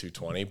runs and hit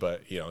 220,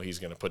 but, he's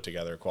going to put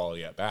together a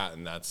quality at bat,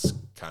 and that's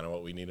kind of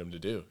what we need him to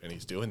do, and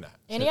he's doing that.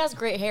 And he has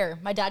great hair.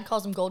 My dad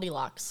calls him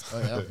Goldilocks. Oh,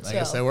 yeah. I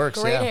guess that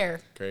works. Great hair.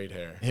 Great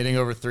hair. Hitting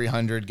over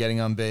 300, getting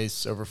on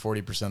base over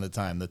 40% of the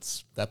time.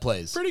 That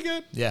plays. Pretty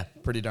good. Yeah,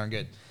 pretty darn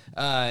good.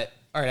 All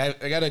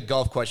right, I got a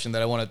golf question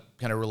that I want to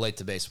kind of relate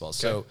to baseball. Okay.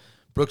 So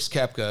Brooks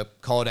Koepka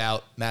called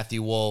out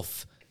Matthew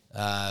Wolff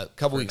a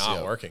couple weeks ago.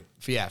 Not working.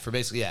 For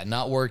basically,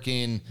 not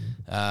working.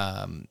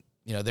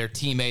 Their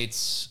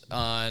teammates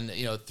on,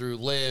 through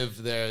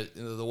Live,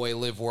 the way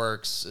Live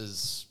works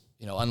is,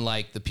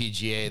 unlike the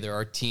PGA, there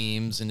are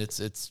teams and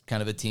it's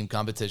kind of a team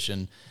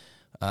competition.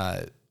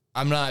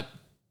 I'm not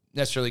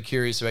necessarily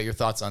curious about your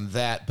thoughts on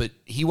that, but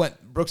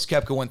Brooks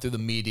Koepka went through the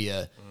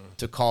media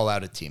to call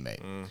out a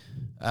teammate.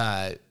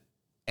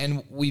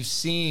 And we've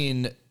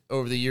seen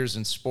over the years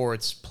in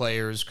sports,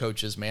 players,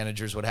 coaches,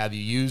 managers, what have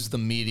you, use the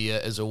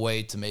media as a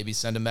way to maybe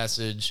send a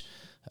message.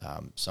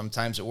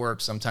 Sometimes it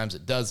works, sometimes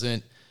it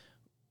doesn't.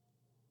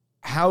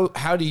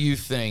 How do you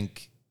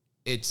think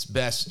it's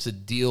best to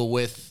deal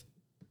with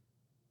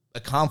a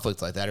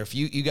conflict like that, or if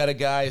you got a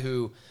guy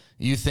who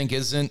you think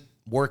isn't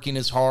working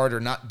as hard or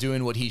not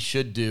doing what he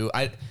should do,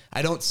 I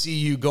don't see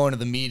you going to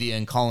the media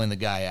and calling the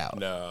guy out.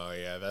 No,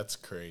 yeah, that's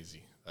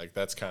crazy. Like,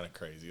 that's kind of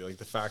crazy. Like,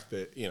 the fact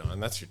that,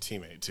 and that's your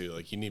teammate, too.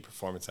 Like, you need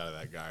performance out of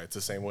that guy. It's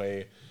the same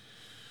way.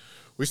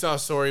 We saw a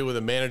story with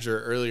a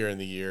manager earlier in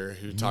the year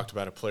who talked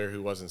about a player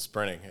who wasn't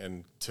sprinting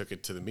and took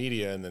it to the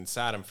media and then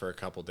sat him for a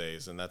couple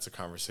days. And that's a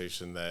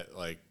conversation that,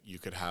 like, you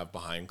could have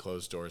behind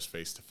closed doors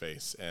face to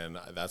face. And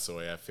that's the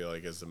way I feel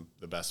like is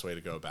the best way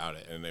to go about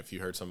it. And if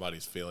you hurt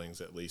somebody's feelings,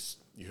 at least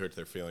you hurt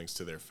their feelings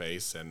to their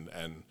face and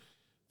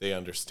they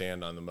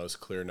understand on the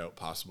most clear note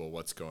possible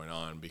what's going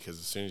on. Because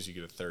as soon as you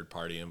get a third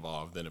party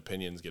involved, then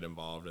opinions get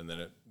involved and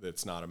then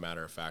it's not a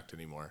matter of fact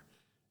anymore.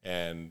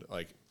 And,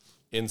 like,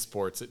 in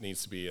sports, it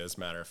needs to be as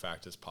matter of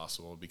fact as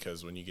possible,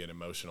 because when you get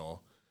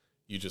emotional,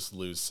 you just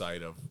lose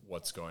sight of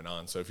what's going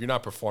on. So if you're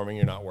not performing,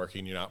 you're not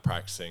working, you're not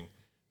practicing,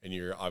 and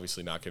you're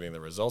obviously not getting the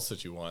results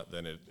that you want,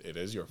 then it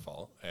is your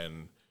fault.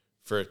 And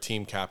for a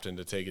team captain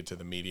to take it to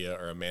the media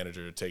or a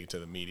manager to take it to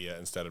the media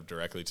instead of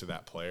directly to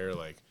that player,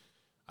 like,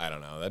 I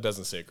don't know. That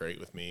doesn't sit great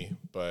with me.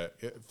 But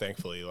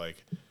thankfully,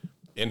 like,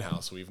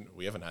 in-house,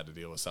 we haven't had to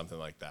deal with something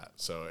like that.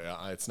 So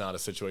it's not a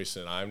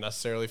situation that I'm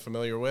necessarily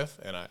familiar with,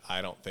 and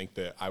I don't think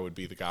that I would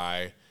be the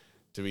guy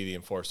to be the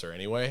enforcer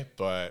anyway.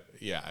 But,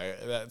 yeah,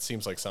 that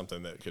seems like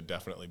something that could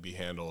definitely be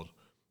handled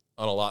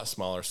on a lot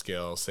smaller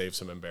scale, save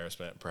some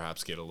embarrassment,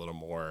 perhaps get a little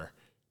more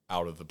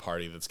out of the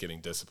party that's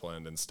getting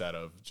disciplined instead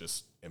of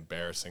just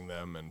embarrassing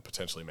them and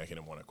potentially making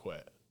them want to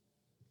quit.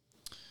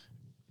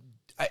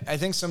 I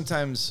think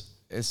sometimes,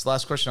 it's the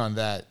last question on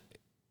that,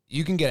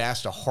 you can get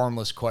asked a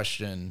harmless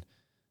question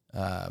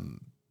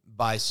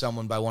by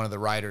one of the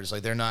writers.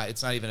 Like,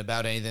 it's not even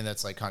about anything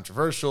that's, like,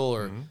 controversial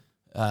or,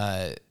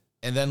 and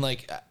then,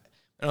 like, I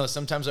don't know,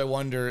 sometimes I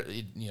wonder,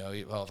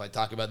 well, if I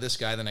talk about this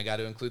guy, then I got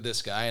to include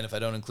this guy. And if I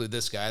don't include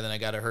this guy, then I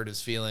got to hurt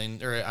his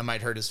feeling, or I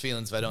might hurt his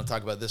feelings if I don't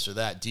talk about this or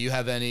that. Do you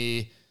have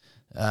any,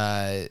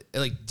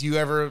 do you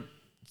ever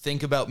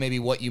think about maybe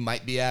what you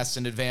might be asked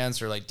in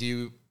advance, or, like, do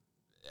you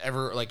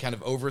ever, like, kind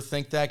of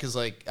overthink that? Cause,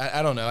 like,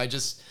 I don't know.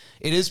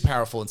 It is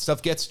powerful and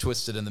stuff gets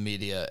twisted in the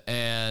media,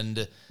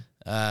 and,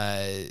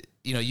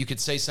 you could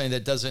say something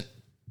that doesn't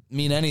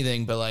mean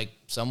anything, but, like,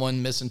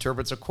 someone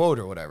misinterprets a quote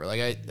or whatever.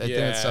 Like, I think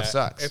that stuff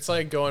sucks. It's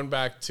like going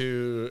back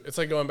to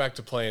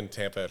playing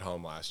Tampa at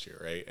home last year,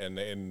 right?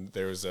 And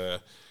there was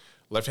a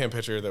left-hand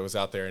pitcher that was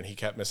out there, and he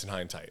kept missing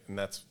high and tight, and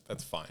that's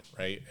fine,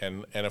 right?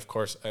 And of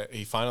course,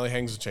 he finally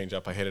hangs a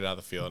changeup. I hit it out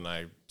of the field, and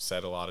I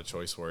said a lot of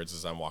choice words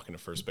as I'm walking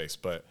to first base.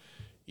 But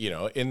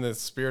in the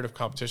spirit of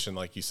competition,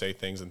 like, you say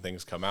things and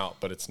things come out,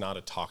 but it's not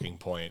a talking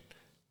point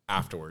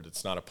afterward.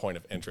 It's not a point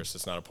of interest.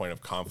 It's not a point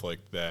of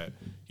conflict that,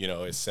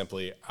 is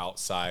simply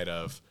outside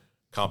of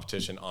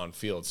competition on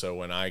field. So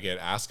when I get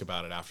asked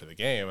about it after the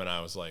game, and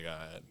I was like,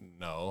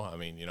 no, I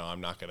mean,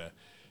 I'm not going to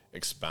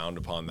expound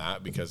upon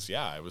that, because,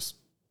 yeah, I was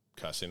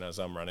cussing as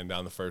I'm running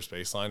down the first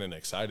baseline and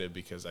excited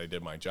because I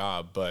did my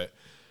job. But,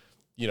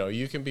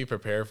 you can be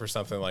prepared for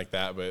something like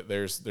that, but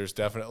there's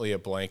definitely a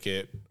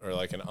blanket or,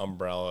 like, an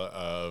umbrella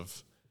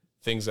of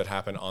things that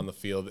happen on the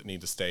field that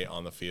need to stay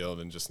on the field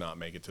and just not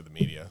make it to the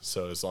media.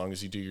 So as long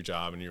as you do your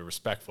job and you're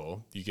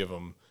respectful, you give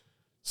them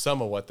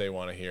some of what they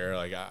want to hear.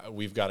 Like,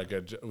 we've got a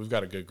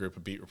good group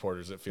of beat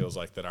reporters that feels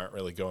like that aren't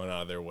really going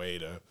out of their way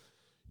to,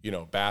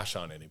 bash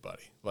on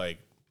anybody. Like,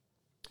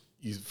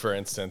 for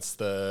instance,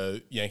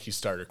 the Yankee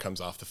starter comes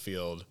off the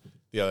field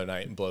the other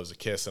night and blows a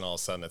kiss, and all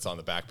of a sudden it's on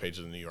the back page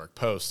of the New York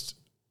Post,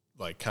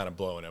 like, kind of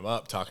blowing him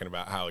up, talking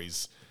about how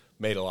he's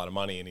made a lot of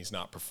money and he's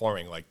not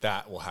performing. Like,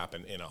 that will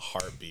happen in a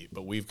heartbeat.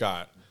 But we've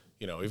got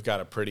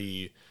a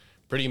pretty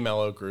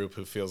mellow group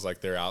who feels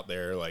like they're out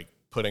there, like,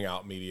 putting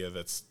out media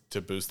that's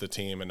to boost the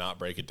team and not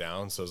break it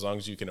down. So as long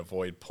as you can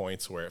avoid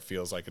points where it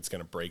feels like it's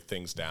going to break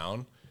things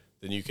down,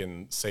 then you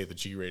can say the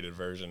G-rated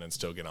version and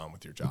still get on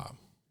with your job.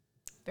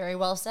 Very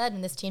well said.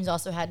 And this team's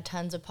also had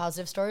tons of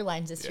positive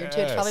storylines this year,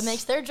 too, which probably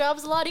makes their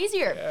jobs a lot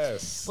easier.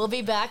 Yes. We'll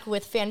be back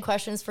with fan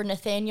questions for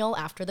Nathaniel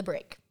after the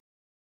break.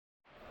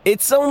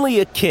 It's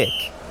only a kick,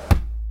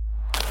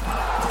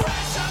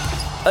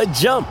 a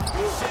jump,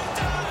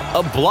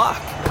 a block.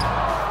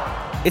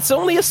 It's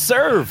only a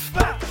serve.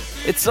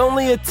 It's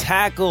only a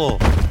tackle,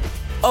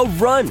 a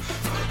run.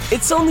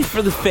 It's only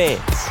for the fans.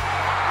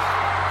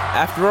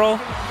 After all,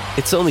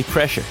 it's only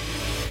pressure.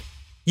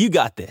 You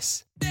got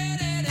this.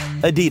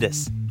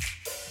 Adidas.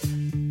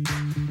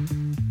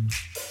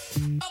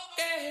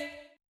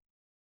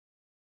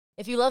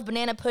 If you love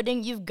banana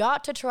pudding, you've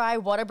got to try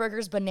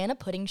Whataburger's Banana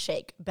Pudding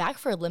Shake, back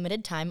for a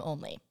limited time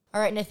only.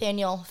 All right,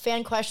 Nathaniel,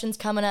 fan questions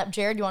coming up.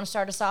 Jared, you want to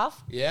start us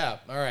off? Yeah,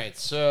 all right.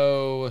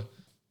 So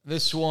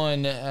this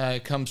one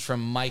comes from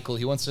Michael.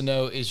 He wants to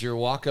know, is your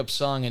walk-up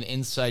song an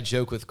inside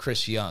joke with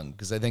Chris Young?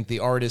 Because I think the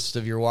artist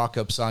of your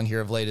walk-up song here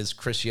of late is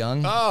Chris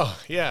Young. Oh,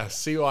 yeah.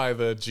 CY,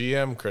 the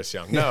GM, Chris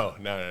Young. No.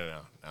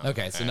 No.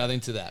 Okay, so nothing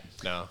to that.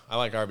 No, I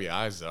like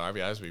RBIs though.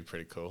 RBIs would be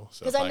pretty cool.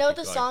 Because I know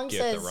the song get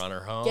says the runner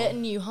home,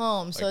 "getting you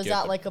home." So is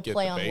that like a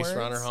play on words? Get the base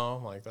runner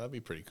home. Like that'd be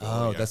pretty cool.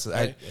 Oh, yeah. that's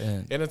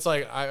and it's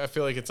like I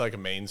feel like it's like a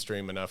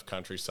mainstream enough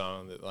country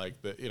song that like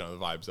the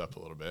vibe's up a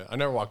little bit. I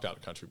never walked out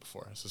of country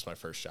before. This is my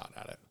first shot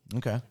at it.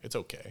 Okay, it's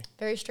okay.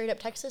 Very straight up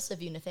Texas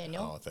of you,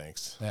 Nathaniel. Oh,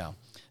 thanks. Yeah,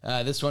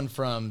 this one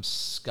from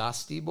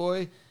Scosty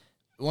Boy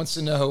wants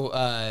to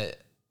know.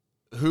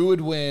 Who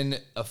would win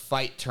a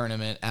fight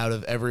tournament out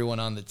of everyone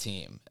on the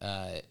team?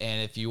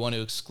 And if you want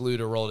to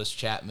exclude Aroldis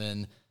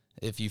Chapman,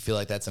 if you feel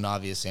like that's an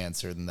obvious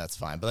answer, then that's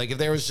fine. But like if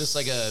there was just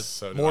like a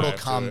Mortal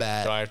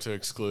Kombat. Do I have to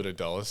exclude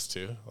Adolis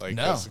too? Like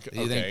no.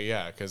 Okay,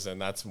 yeah, because then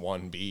that's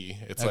 1B.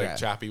 It's like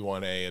Chappie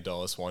 1A,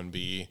 Adolis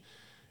 1B.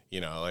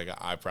 Like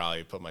I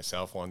probably put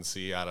myself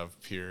 1C out of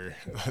pure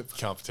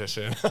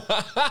competition.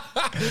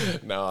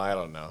 No, I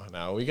don't know.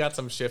 No, we got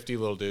some shifty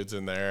little dudes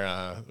in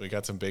there. We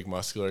got some big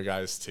muscular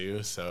guys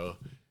too. So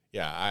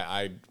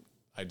yeah,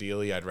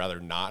 ideally I'd rather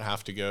not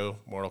have to go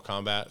Mortal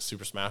Kombat,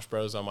 Super Smash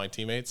Bros. On my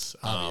teammates.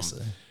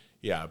 Obviously.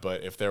 Yeah,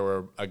 but if there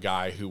were a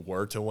guy who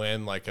were to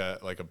win like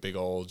a big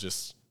old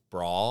just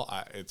brawl,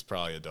 it's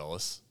probably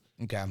Adolis.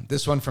 Okay.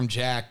 This one from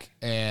Jack,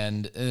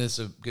 and it's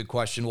a good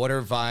question. What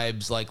are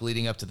vibes like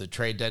leading up to the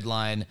trade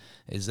deadline?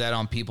 Is that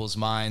on people's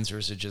minds, or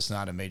is it just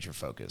not a major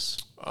focus?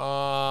 In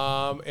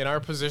our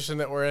position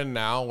that we're in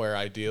now, where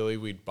ideally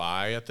we'd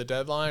buy at the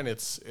deadline,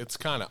 it's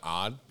kind of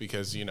odd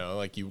because,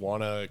 like you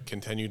want to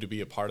continue to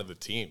be a part of the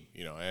team,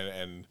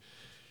 and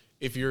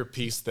if you're a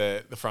piece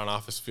that the front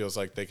office feels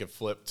like they could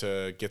flip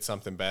to get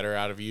something better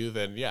out of you,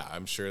 then yeah,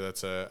 I'm sure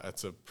that's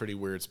a pretty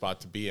weird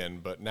spot to be in.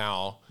 But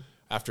now,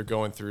 after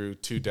going through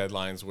 2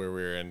 deadlines where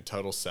we were in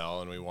total sell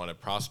and we wanted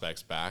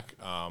prospects back,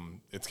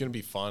 it's going to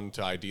be fun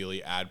to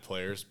ideally add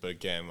players. But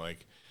again,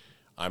 like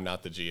I'm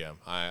not the GM.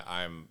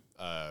 I'm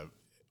a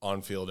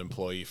on-field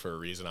employee for a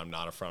reason. I'm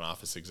not a front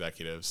office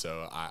executive,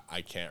 so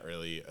I can't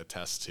really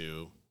attest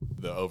to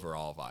the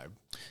overall vibe.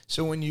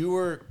 So when you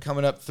were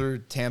coming up through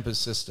Tampa's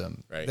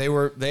system, right,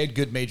 they had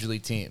good major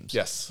league teams.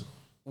 Yes.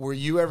 Were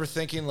you ever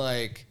thinking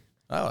like,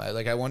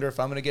 I wonder if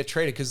I'm going to get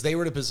traded? Because they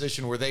were in a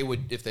position where they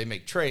would, if they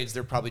make trades,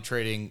 they're probably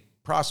trading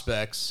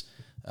prospects.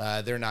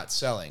 They're not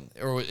selling.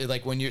 Or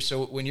like when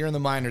you're in the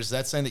minors,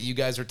 that's something that you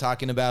guys are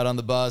talking about on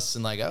the bus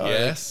and like,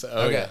 yes,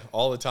 okay, yeah,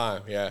 all the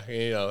time, yeah.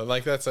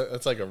 Like that's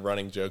like a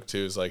running joke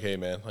too. Is like, hey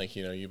man, like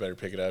you better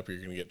pick it up. Or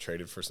you're gonna get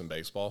traded for some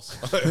baseballs.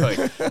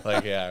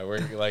 like yeah, we're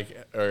like,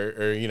 or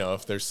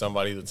if there's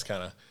somebody that's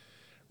kind of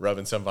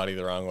rubbing somebody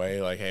the wrong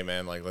way, like, hey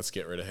man, like let's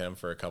get rid of him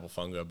for a couple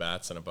fungo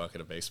bats and a bucket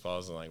of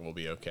baseballs, and like we'll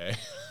be okay.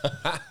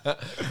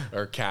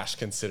 Or cash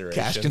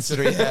consideration,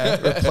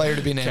 yeah, or player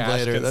to be named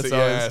later. That's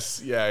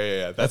always,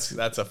 yeah.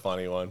 That's a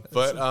funny one,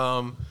 but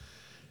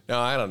no,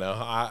 I don't know.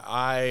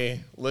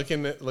 I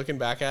looking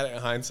back at it in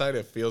hindsight,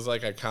 it feels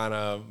like I kind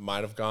of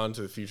might have gone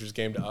to the futures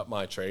game to up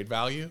my trade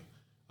value,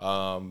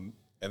 and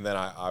then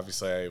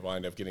I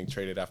wind up getting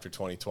traded after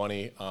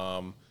 2020.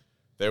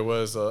 There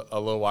was a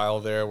little while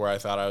there where I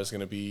thought I was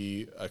going to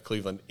be a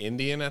Cleveland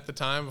Indian at the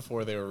time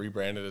before they were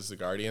rebranded as the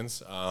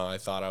Guardians. I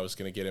thought I was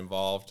going to get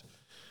involved.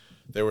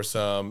 There were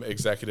some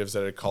executives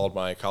that had called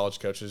my college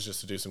coaches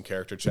just to do some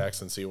character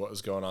checks and see what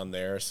was going on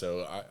there.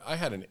 So I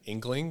had an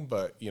inkling,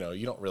 but, you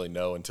don't really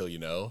know until you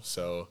know.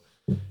 So,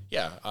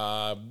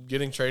 yeah,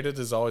 getting traded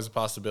is always a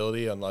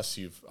possibility unless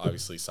you've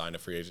obviously signed a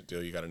free agent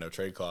deal. You got a no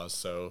trade clause.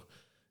 So,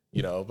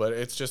 but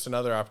it's just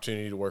another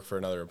opportunity to work for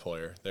another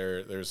employer.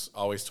 There's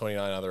always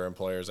 29 other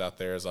employers out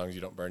there as long as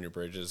you don't burn your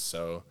bridges.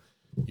 So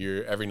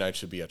every night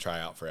should be a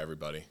tryout for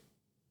everybody.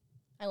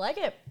 I like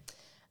it.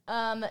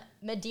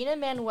 Medina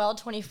Manuel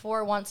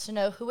 24 wants to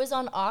know who is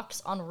on aux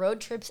on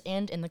road trips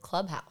and in the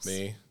clubhouse.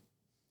 Me.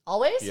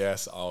 Always?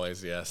 Yes,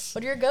 always, yes.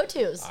 What are your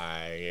go-tos?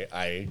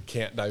 I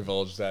can't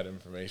divulge that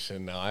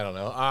information. No, I don't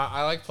know.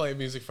 I like playing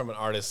music from an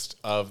artist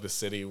of the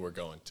city we're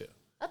going to.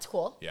 That's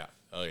cool. Yeah.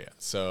 Oh, yeah.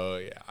 So,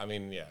 yeah, I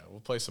mean, yeah,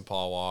 we'll play some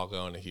Paul Wall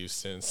going to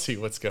Houston, see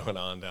what's going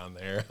on down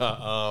there.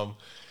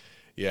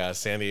 Yeah,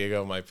 San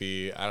Diego might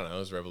be, I don't know,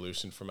 is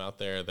Revolution from out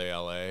there, the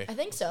LA? I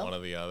think so. One or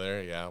the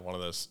other. Yeah, one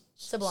of those.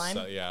 Sublime.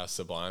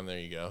 Sublime. There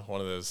you go.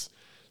 One of those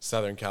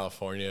Southern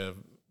California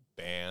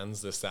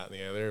bands, this, that, and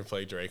the other.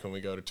 Play Drake when we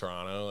go to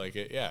Toronto.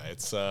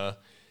 It's,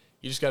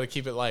 you just got to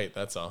keep it light.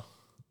 That's all.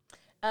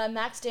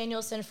 Max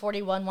Danielson,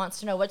 41,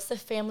 wants to know, what's the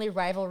family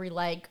rivalry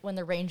like when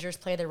the Rangers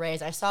play the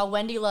Rays? I saw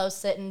Wendy Lowe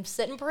sitting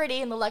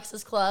pretty in the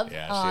Lexus Club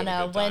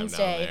on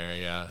Wednesday. There,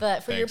 yeah.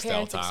 But for Thanks, your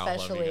parents Del Tile.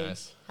 especially,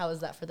 how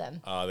was that for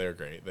them? They're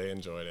great. They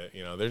enjoyed it.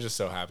 They're just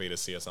so happy to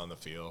see us on the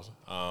field.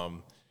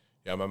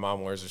 Yeah, my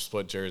mom wears her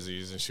split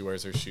jerseys and she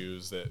wears her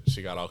shoes that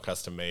she got all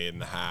custom made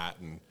and the hat.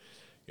 And,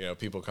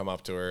 people come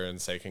up to her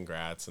and say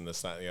congrats and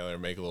this, that, and the other,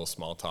 make a little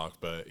small talk.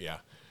 But, yeah.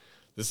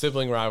 The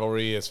sibling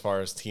rivalry, as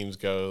far as teams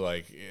go,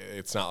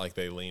 it's not like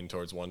they lean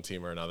towards one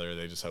team or another.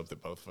 They just hope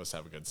that both of us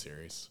have a good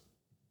series.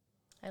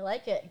 I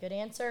like it. Good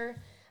answer.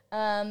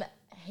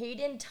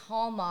 Hayden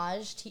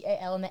Talmage,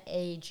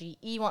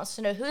 Talmage, wants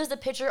to know, who is the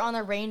pitcher on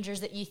the Rangers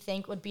that you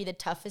think would be the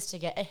toughest to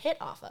get a hit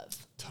off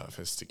of?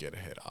 Toughest to get a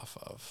hit off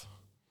of.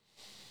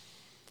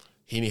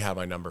 he had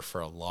my number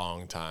for a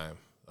long time.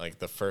 Like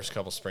the first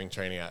couple spring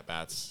training at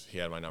bats, he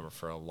had my number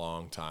for a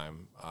long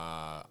time.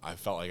 I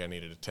felt like I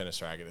needed a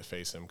tennis racket to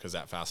face him because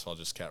that fastball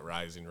just kept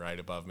rising right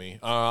above me.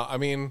 I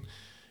mean,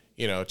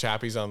 you know,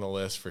 Chappie's on the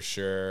list for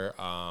sure.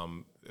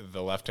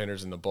 The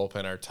left-handers in the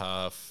bullpen are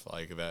tough.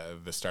 Like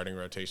the starting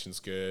rotation's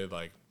good.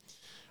 Like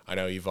I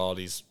know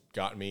Evaldi's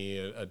got me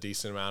a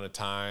decent amount of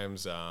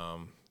times. I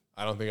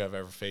don't think I've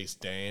ever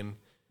faced Dane,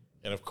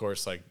 and of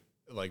course,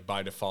 like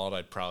by default,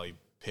 I'd probably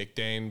pick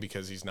Dane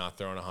because he's not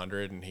throwing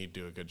 100 and he'd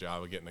do a good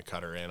job of getting the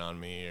cutter in on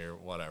me or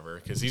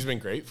whatever. Because he's been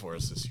great for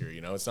us this year.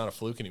 You know, it's not a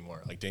fluke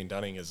anymore. Like Dane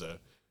Dunning is a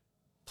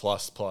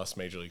plus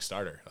major league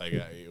starter. Like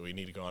we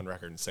need to go on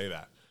record and say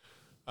that.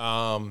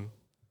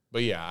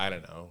 But yeah, I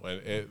don't know.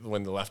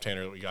 When the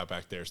left-hander that we got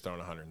back there is throwing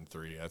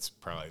 103, that's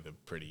probably the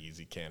pretty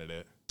easy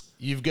candidate.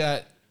 You've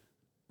got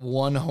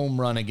one home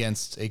run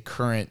against a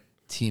current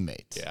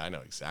teammate. Yeah, I know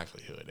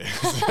exactly who it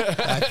is.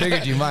 I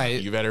figured you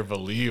might. You better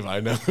believe I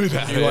know who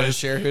that is. You want to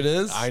share who it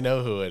is? I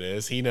know who it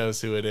is. He knows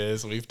who it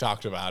is. We've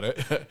talked about it.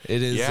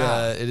 It is.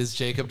 Yeah. It is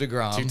Jacob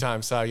deGrom,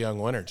 2-time Cy Young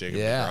winner, Jacob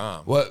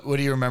deGrom. What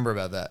do you remember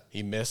about that?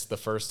 He missed the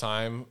first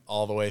time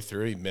all the way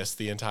through. He missed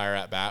the entire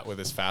at bat with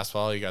his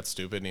fastball. He got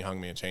stupid and he hung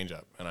me a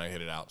changeup, and I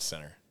hit it out to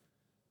center.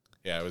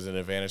 Yeah, it was an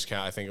advantage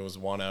count. I think it was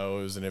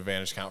 1-0. It was an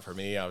advantage count for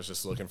me. I was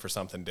just looking for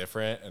something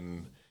different,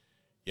 and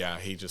yeah,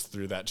 he just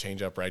threw that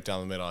changeup right down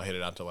the middle. I hit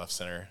it out to left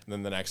center. And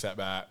then the next at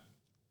bat,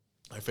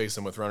 I faced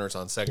him with runners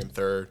on second,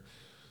 third,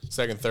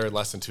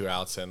 less than 2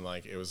 outs, and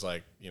like it was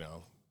like, you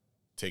know,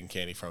 taking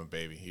candy from a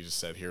baby. He just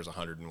said, "Here's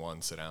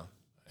 101. Sit down."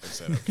 I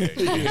said,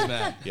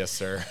 "Okay, yes,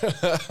 sir."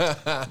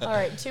 All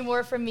right, 2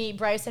 more from me.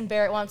 Bryson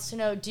Barrett wants to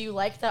know: do you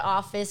like The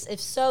Office?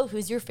 If so,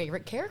 who's your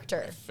favorite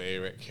character?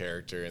 Favorite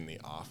character in The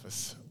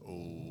Office?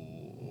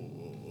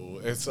 Ooh,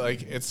 it's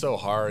like it's so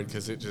hard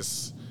because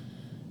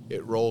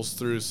it rolls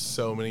through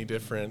so many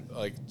different,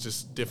 like,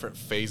 just different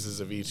phases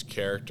of each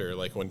character.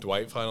 Like, when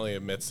Dwight finally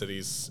admits that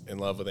he's in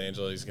love with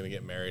Angela, he's going to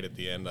get married at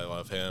the end. I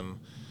love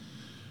him.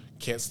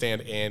 Can't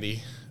stand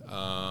Andy.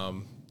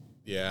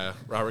 Yeah,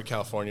 Robert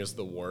California's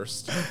the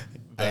worst.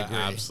 The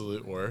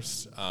absolute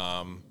worst.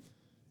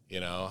 You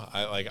know,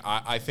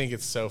 I think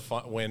it's so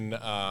fun when,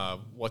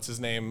 what's his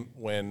name?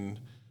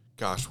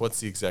 What's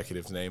the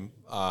executive's name?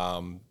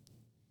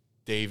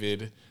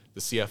 David,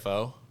 the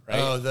CFO.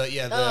 Right?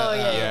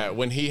 Yeah,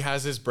 when he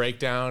has his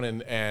breakdown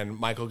and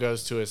Michael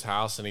goes to his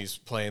house and he's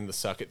playing the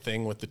suck it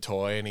thing with the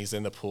toy and he's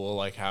in the pool,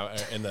 like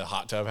in the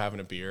hot tub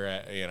having a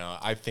beer.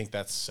 I think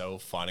that's so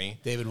funny.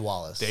 David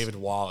Wallace.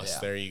 Yeah.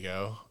 There you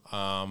go.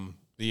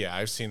 Yeah,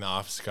 I've seen The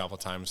Office a couple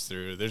times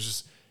through. There's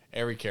just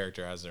every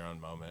character has their own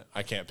moment.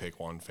 I can't pick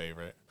one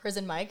favorite.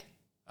 Prison Mike.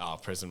 Oh,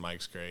 Prison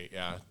Mike's great.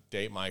 Yeah,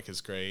 Date Mike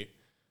is great.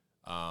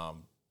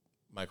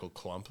 Michael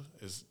Klump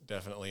is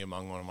definitely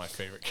among one of my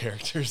favorite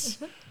characters.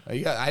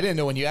 I didn't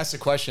know when you asked the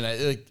question.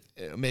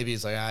 Maybe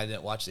it's like I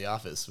didn't watch The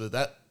Office, but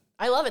that.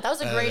 I love it. That was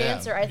a great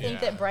answer. I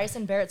think that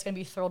Bryson Barrett's going to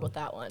be thrilled with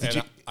that one.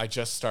 And I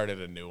just started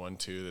a new one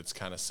too that's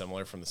kind of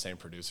similar from the same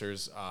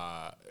producers.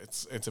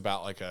 It's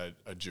about like a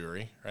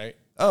jury, right?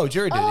 Oh,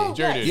 jury duty. Oh,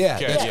 Jury duty. Yeah,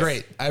 Okay. that's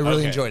great. I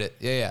really enjoyed it.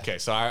 Yeah. Okay,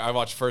 so I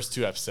watched first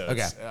 2 episodes.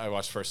 Okay. I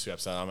watched first 2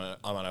 episodes.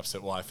 I'm on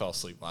episode. Well, I fell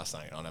asleep last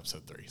night on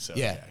episode 3. So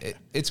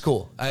It's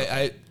cool.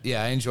 I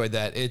enjoyed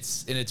that.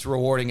 It's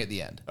rewarding at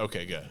the end.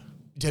 Okay, good.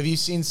 Have you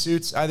seen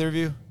Suits? Either of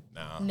you?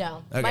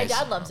 No. Okay, My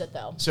dad loves it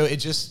though. So it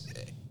just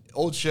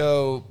old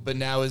show, but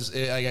now is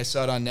like I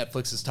saw it on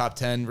Netflix's top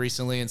 10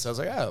 recently, and so I was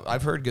like, oh,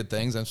 I've heard good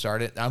things.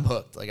 I'm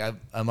hooked. Like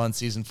I'm on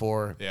season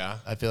 4. Yeah.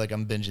 I feel like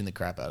I'm binging the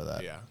crap out of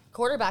that. Yeah.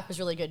 Quarterback was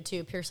really good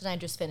too. Pearson and I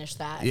just finished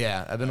that.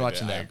 Yeah, I've been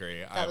watching that. I agree.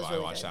 That was I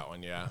really watched good. that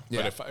one. Yeah.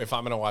 But if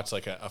I'm gonna watch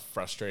like a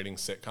frustrating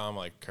sitcom,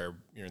 like Curb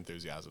Your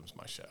Enthusiasm is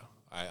my show.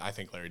 I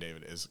think Larry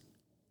David is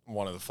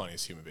one of the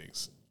funniest human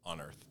beings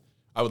on earth.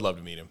 I would love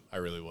to meet him. I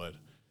really would.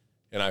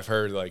 And I've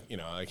heard like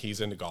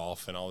he's into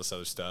golf and all this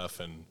other stuff,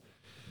 and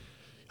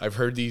I've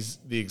heard the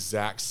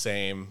exact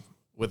same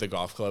with a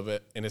golf club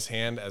in his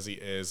hand as he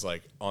is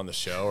like on the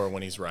show or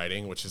when he's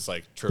writing, which is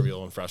like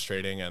trivial and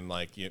frustrating and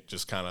like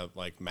just kind of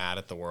like mad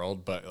at the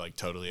world, but like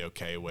totally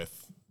okay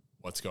with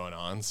what's going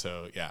on.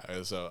 So yeah,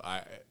 so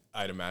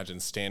I'd imagine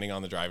standing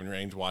on the driving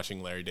range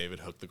watching Larry David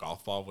hook the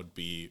golf ball would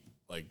be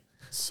like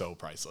so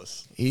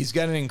priceless. He's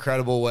got an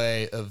incredible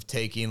way of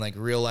taking like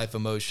real life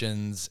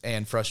emotions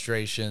and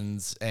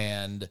frustrations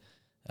and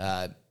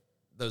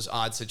those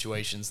odd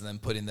situations and then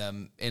putting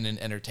them in an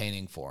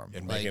entertaining form.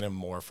 And making them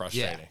more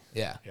frustrating.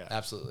 Yeah,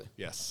 absolutely.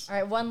 Yes. All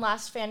right, one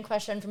last fan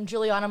question from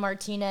Juliana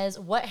Martinez.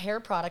 What hair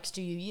products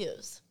do you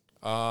use?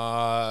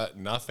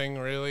 Nothing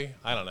really.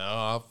 I don't know.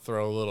 I'll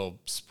throw a little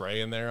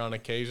spray in there on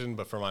occasion,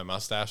 but for my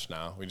mustache,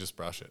 no. We just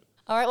brush it.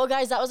 All right, well,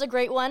 guys, that was a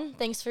great one.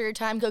 Thanks for your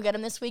time. Go get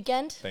them this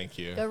weekend. Thank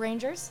you. Go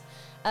Rangers.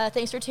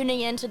 Thanks for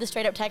tuning in to the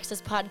Straight Up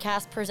Texas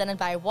podcast presented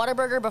by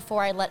Whataburger.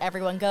 Before I let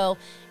everyone go,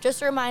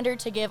 just a reminder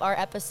to give our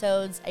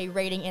episodes a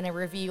rating and a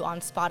review on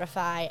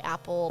Spotify,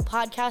 Apple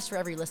Podcasts,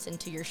 wherever you listen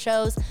to your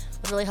shows. It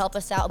would really help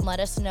us out and let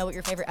us know what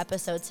your favorite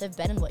episodes have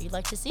been and what you'd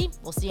like to see.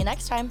 We'll see you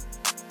next time.